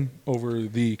 7 over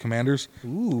the Commanders.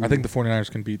 Ooh. I think the 49ers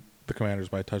can beat the Commanders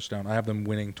by a touchdown. I have them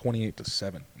winning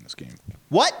 28-7 in this game.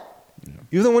 What?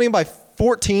 You have them winning by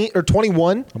 14 or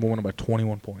 21? I'm winning by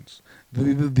 21 points.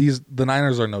 The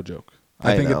Niners are no joke.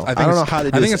 I know. I don't know how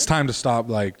they do I think this. it's time to stop.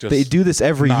 They do this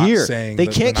every not year. saying They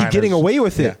that can't the keep getting Niners- away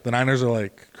with it. Yeah, the Niners are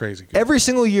like crazy good. Every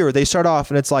single year they start off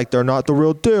and it's like they're not the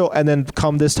real deal, and then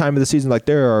come this time of the season like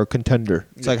they're a contender.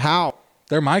 It's like how?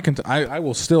 They're my contender. I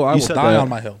will die said on that.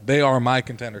 my hill. They are my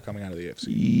contender coming out of the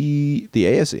AFC. The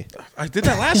AFC. I did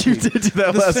that last You week. did do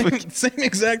that The last same, week. Same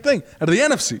exact thing. Out of the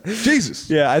NFC. Jesus.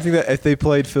 Yeah, I think that if they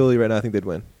played Philly right now, I think they'd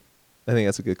win. I think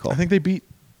that's a good call. I think they beat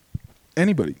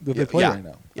anybody that they play Yeah. right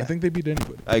now. Yeah. I think they beat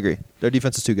anybody. I agree. Their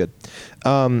defense is too good.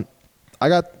 I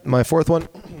got my fourth one.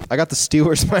 I got the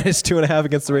Steelers minus 2.5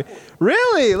 against the Ravens.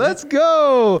 Really? Let's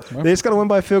go. They just got to win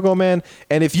by a field goal, man.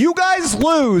 And if you guys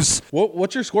lose,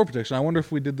 What's your score prediction? I wonder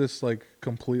if we did this like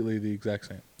completely the exact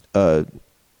same.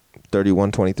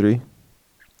 31-23.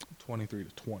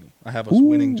 23-20. I have us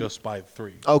winning just by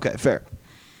 3. Okay, fair.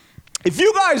 If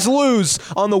you guys lose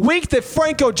on the week that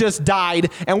Franco just died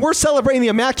and we're celebrating the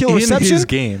Immaculate Reception. In his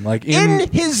game. In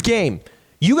his game.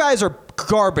 You guys are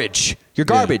garbage. You're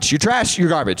garbage. You're trash. You're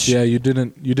garbage. Yeah, you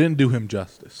didn't do him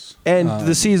justice. And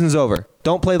the season's over.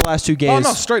 Don't play the last 2 games.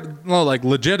 Like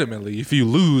legitimately, if you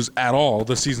lose at all,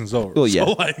 the season's over. Well, yeah.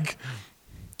 So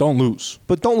don't lose.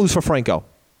 But don't lose for Franco.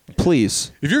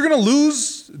 Please. If you're gonna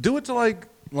lose, do it to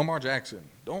Lamar Jackson.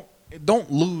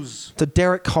 Don't lose To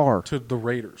Derek Carr. to the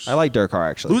Raiders. I like Derek Carr,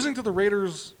 actually. Losing to the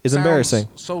Raiders Is sounds embarrassing.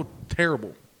 So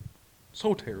terrible.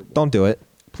 So terrible. Don't do it.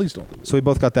 Please don't lose. So we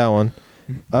both got that one.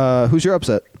 Who's your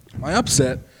upset? My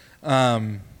upset,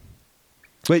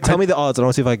 Wait, tell me the odds. I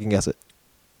want to see if I can guess it.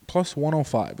 plus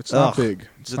 105. It's not big.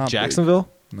 It's Is it not big. Jacksonville?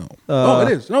 No.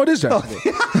 It is. No, it is Jacksonville.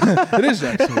 It is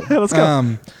Jacksonville. Let's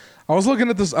go. I was looking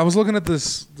at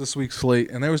this week's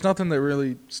slate, and there was nothing that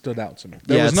really stood out to me.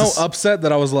 There was no upset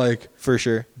that I was like, For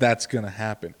sure. that's gonna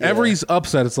happen. Yeah. Every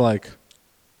upset, it's like,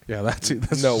 yeah, that's No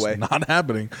just way. not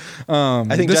happening. I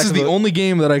think this is the Jacksonville- only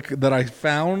game that I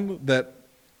found that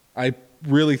I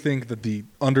really think that the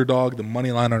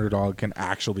money line underdog, can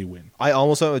actually win. I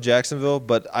almost went with Jacksonville,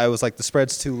 but I was like, the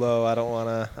spread's too low. I don't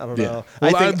know. Yeah.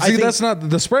 I Well, think that's not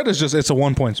the spread. Is just it's a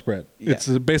 1-point spread. Yeah. It's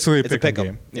basically a it's a pick 'em pick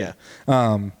 'em. game.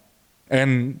 Yeah.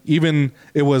 And even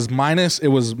it was minus.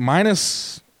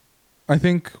 I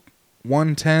think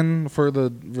 110 for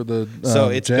the. So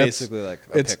it's Jets. basically like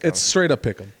a pick 'em. it's straight up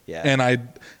pick 'em. Yeah. And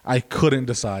I couldn't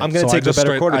decide. I'm going to So I take the just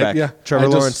better quarterback. Trevor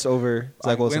Lawrence over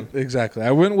Zach Wilson. Exactly.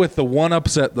 I went with the one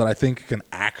upset that I think can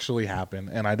actually happen,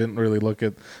 and I didn't really look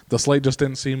at the slate. Just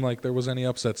didn't seem like there was any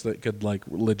upsets that could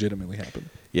legitimately happen.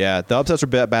 Yeah, the upsets were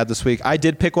bad this week. I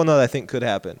did pick one that I think could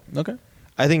happen. Okay.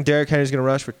 I think Derrick Henry's going to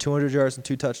rush for 200 yards and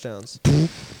 2 touchdowns.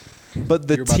 But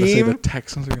the You're about to say team, the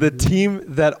Texans are the gonna do it. team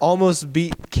that almost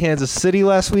beat Kansas City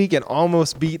last week and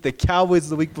almost beat the Cowboys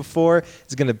the week before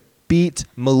is going to beat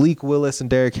Malik Willis and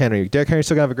Derrick Henry. Derrick Henry's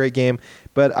still going to have a great game,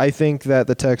 but I think that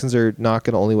the Texans are not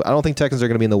going to only. I don't think Texans are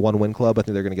going to be in the 1-win club. I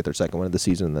think they're going to get their second win of the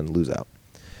season and then lose out.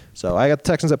 So I got the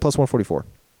Texans at plus 144.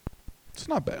 It's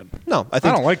not bad. No, I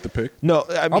think I don't like the pick. No,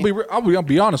 I mean, I'll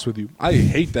be honest with you. I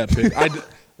hate that pick.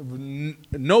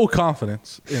 No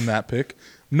confidence in that pick.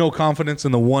 No confidence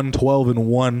in the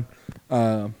 1-12-1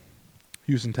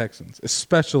 Houston Texans,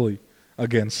 especially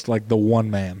against the one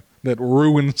man that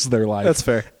ruins their life. That's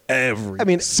fair.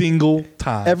 Every single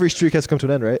time. every streak has come to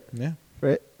an end, right? Yeah.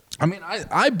 Right. I mean,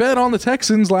 I bet on the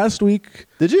Texans last week.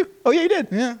 Did you? Oh yeah, you did.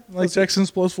 Yeah, Texans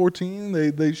plus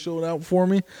 14. They showed out for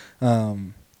me.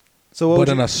 So what But would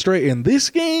in you, in this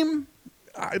game,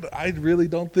 I really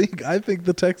don't think. I think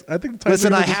the Texans.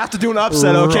 listen, I have to do an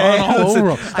upset, okay? Run all Listen,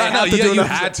 over 'em. I have to do an you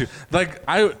upset. had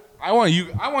to. I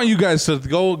want you guys to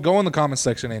go in the comment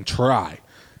section and try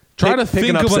to pick think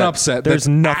an of an upset. upset There's that's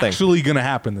nothing. actually going to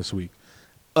happen this week.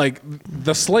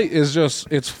 The slate is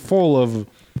it's full of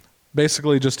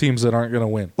basically just teams that aren't going to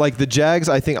win. Like the Jags,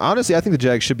 I think the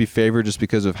Jags should be favored just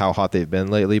because of how hot they've been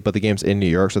lately. But the game's in New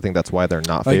York, so I think that's why they're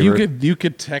not favored. You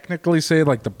could technically say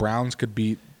the Browns could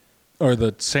beat, or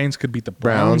the Saints could beat the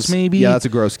Browns maybe. Yeah, that's a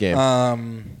gross game.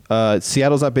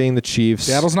 Seattle's not beating the Chiefs.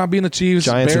 Seattle's not beating the Chiefs.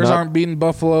 Giants Bears are not- aren't beating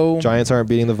Buffalo. Giants aren't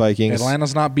beating the Vikings.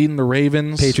 Atlanta's not beating the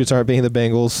Ravens. Patriots aren't beating the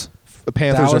Bengals. The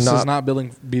Panthers Dallas are is not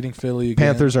beating Philly again.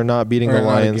 Panthers are not beating Or the not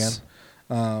Lions.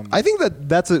 I think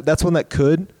that's one that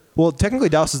could. Well, technically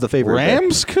Dallas is the favorite. but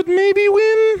Rams could maybe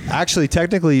win. Actually,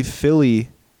 technically Philly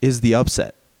is the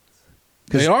upset.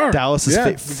 They are. Dallas is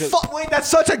Yeah, favorite. Wait, that's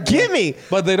such a gimme.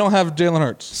 But they don't have Jalen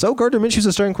Hurts. So Gardner Minshew's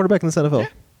a starting quarterback in the NFL.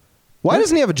 Why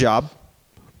doesn't he have a job?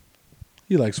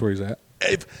 He likes where he's at.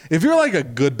 If you're a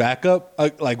good backup,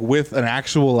 with an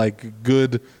actual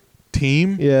good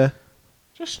team, Yeah,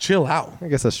 just chill out. I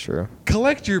guess that's true.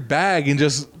 Collect your bag and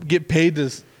just get paid to.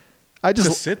 I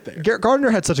just sit there. Gardner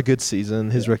had such a good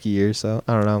season his rookie year, so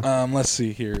I don't know. Let's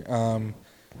see here.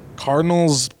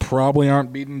 Cardinals probably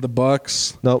aren't beating the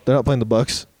Bucks. Nope, they're not playing the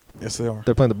Bucks. Yes, they are.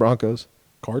 They're playing the Broncos.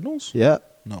 Cardinals? Yeah,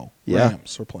 No. Yeah.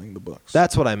 Rams are playing the Bucks.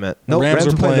 that's what I meant. The No, Rams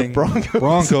are playing the Broncos.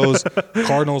 Broncos.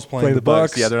 Cardinals playing the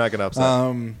Bucks. Yeah, they're not going to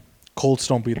upset. Colts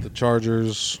don't beat the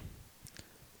Chargers.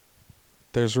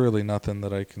 There's really nothing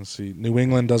that I can see. New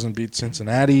England doesn't beat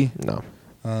Cincinnati. No.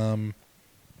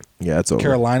 Yeah, it's over.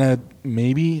 Carolina,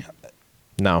 maybe.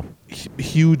 No.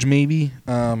 Huge, maybe.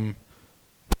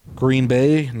 Green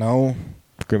Bay, no.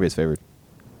 Green Bay's favored.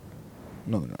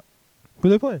 No, they're not. Who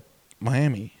are they playing?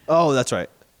 Miami. Oh, that's right.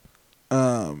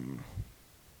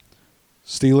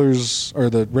 Steelers or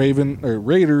the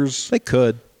Raiders They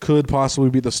could. could possibly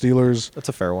beat the Steelers. That's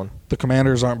a fair one. The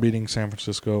Commanders aren't beating San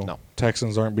Francisco. No.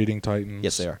 Texans aren't beating Titans.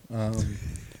 Yes, they are.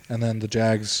 And then the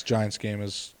Jags-Giants game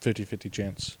is 50-50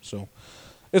 chance. So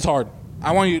It's hard.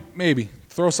 I want you maybe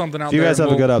throw something out If you there. guys and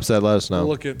have a good upset, let us know. We'll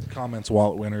look at comments,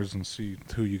 wallet winners, and see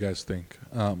who you guys think.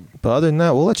 But other than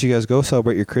that, we'll let you guys go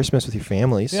celebrate your Christmas with your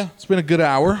families. Yeah, it's been a good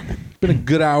hour. Been a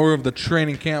good hour of the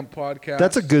Training Camp podcast.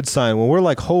 That's a good sign. When we're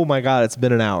like, oh my God, it's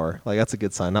been an hour. Like, that's a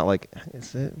good sign. Not like,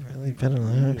 is it really been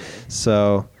an hour?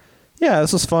 So, yeah,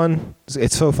 this was fun.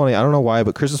 It's so funny. I don't know why,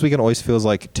 but Christmas weekend always feels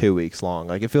like 2 weeks long.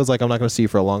 Like, it feels like I'm not going to see you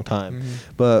for a long time.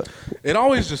 But It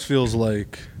always just feels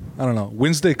like, I don't know,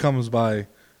 Wednesday comes by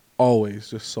always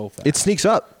just so fast. it sneaks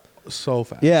up. so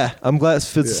fast. Yeah, I'm glad it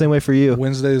fits the Yeah. same way for you.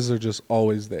 Wednesdays are just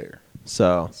always there.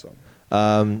 So, So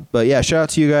but yeah, shout out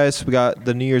to you guys. We got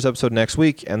the New Year's episode next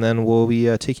week, and then we'll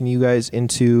be taking you guys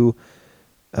into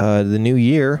the new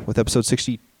year with episode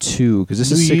 62, because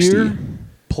this is 60. year,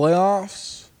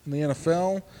 playoffs in the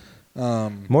NFL.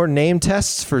 More name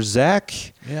tests for Zach.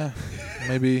 Yeah,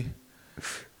 maybe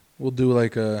we'll do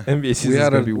like a. NBA season's we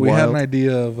had gonna be we had an wild.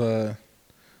 idea of a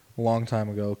long time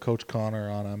ago. Coach Connor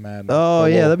on a Madden. Oh,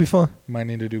 yeah, that'd be fun. Might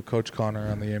need to do Coach Connor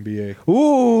on the NBA.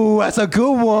 Ooh, that's a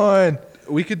good one.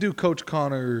 We could do Coach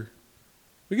Connor.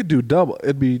 We could do double.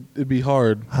 It'd be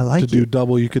hard. I like to do it.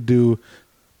 double. You could do.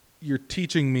 You're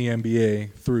teaching me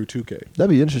NBA through 2K. That'd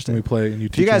be And interesting. we play, and you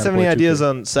If teach you me guys how to have any play ideas 2K.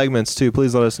 on segments too,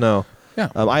 please let us know. Yeah.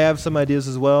 I have some ideas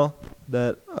as well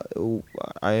that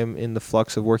I am in the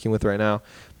flux of working with right now.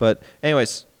 But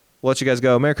anyways, we'll let you guys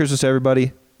go. Merry Christmas to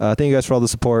everybody. Thank you guys for all the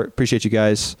support. Appreciate you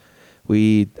guys.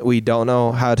 We don't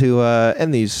know how to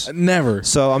end these, Never.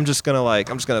 so I'm just gonna.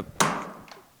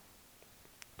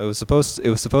 It was supposed to.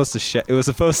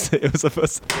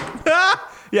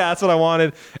 Yeah, that's what I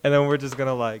wanted. And then we're just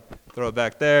gonna throw it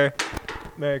back there.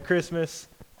 Merry Christmas.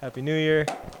 Happy New Year.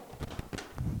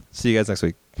 See you guys next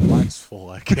week. Mine's full.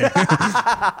 I can't.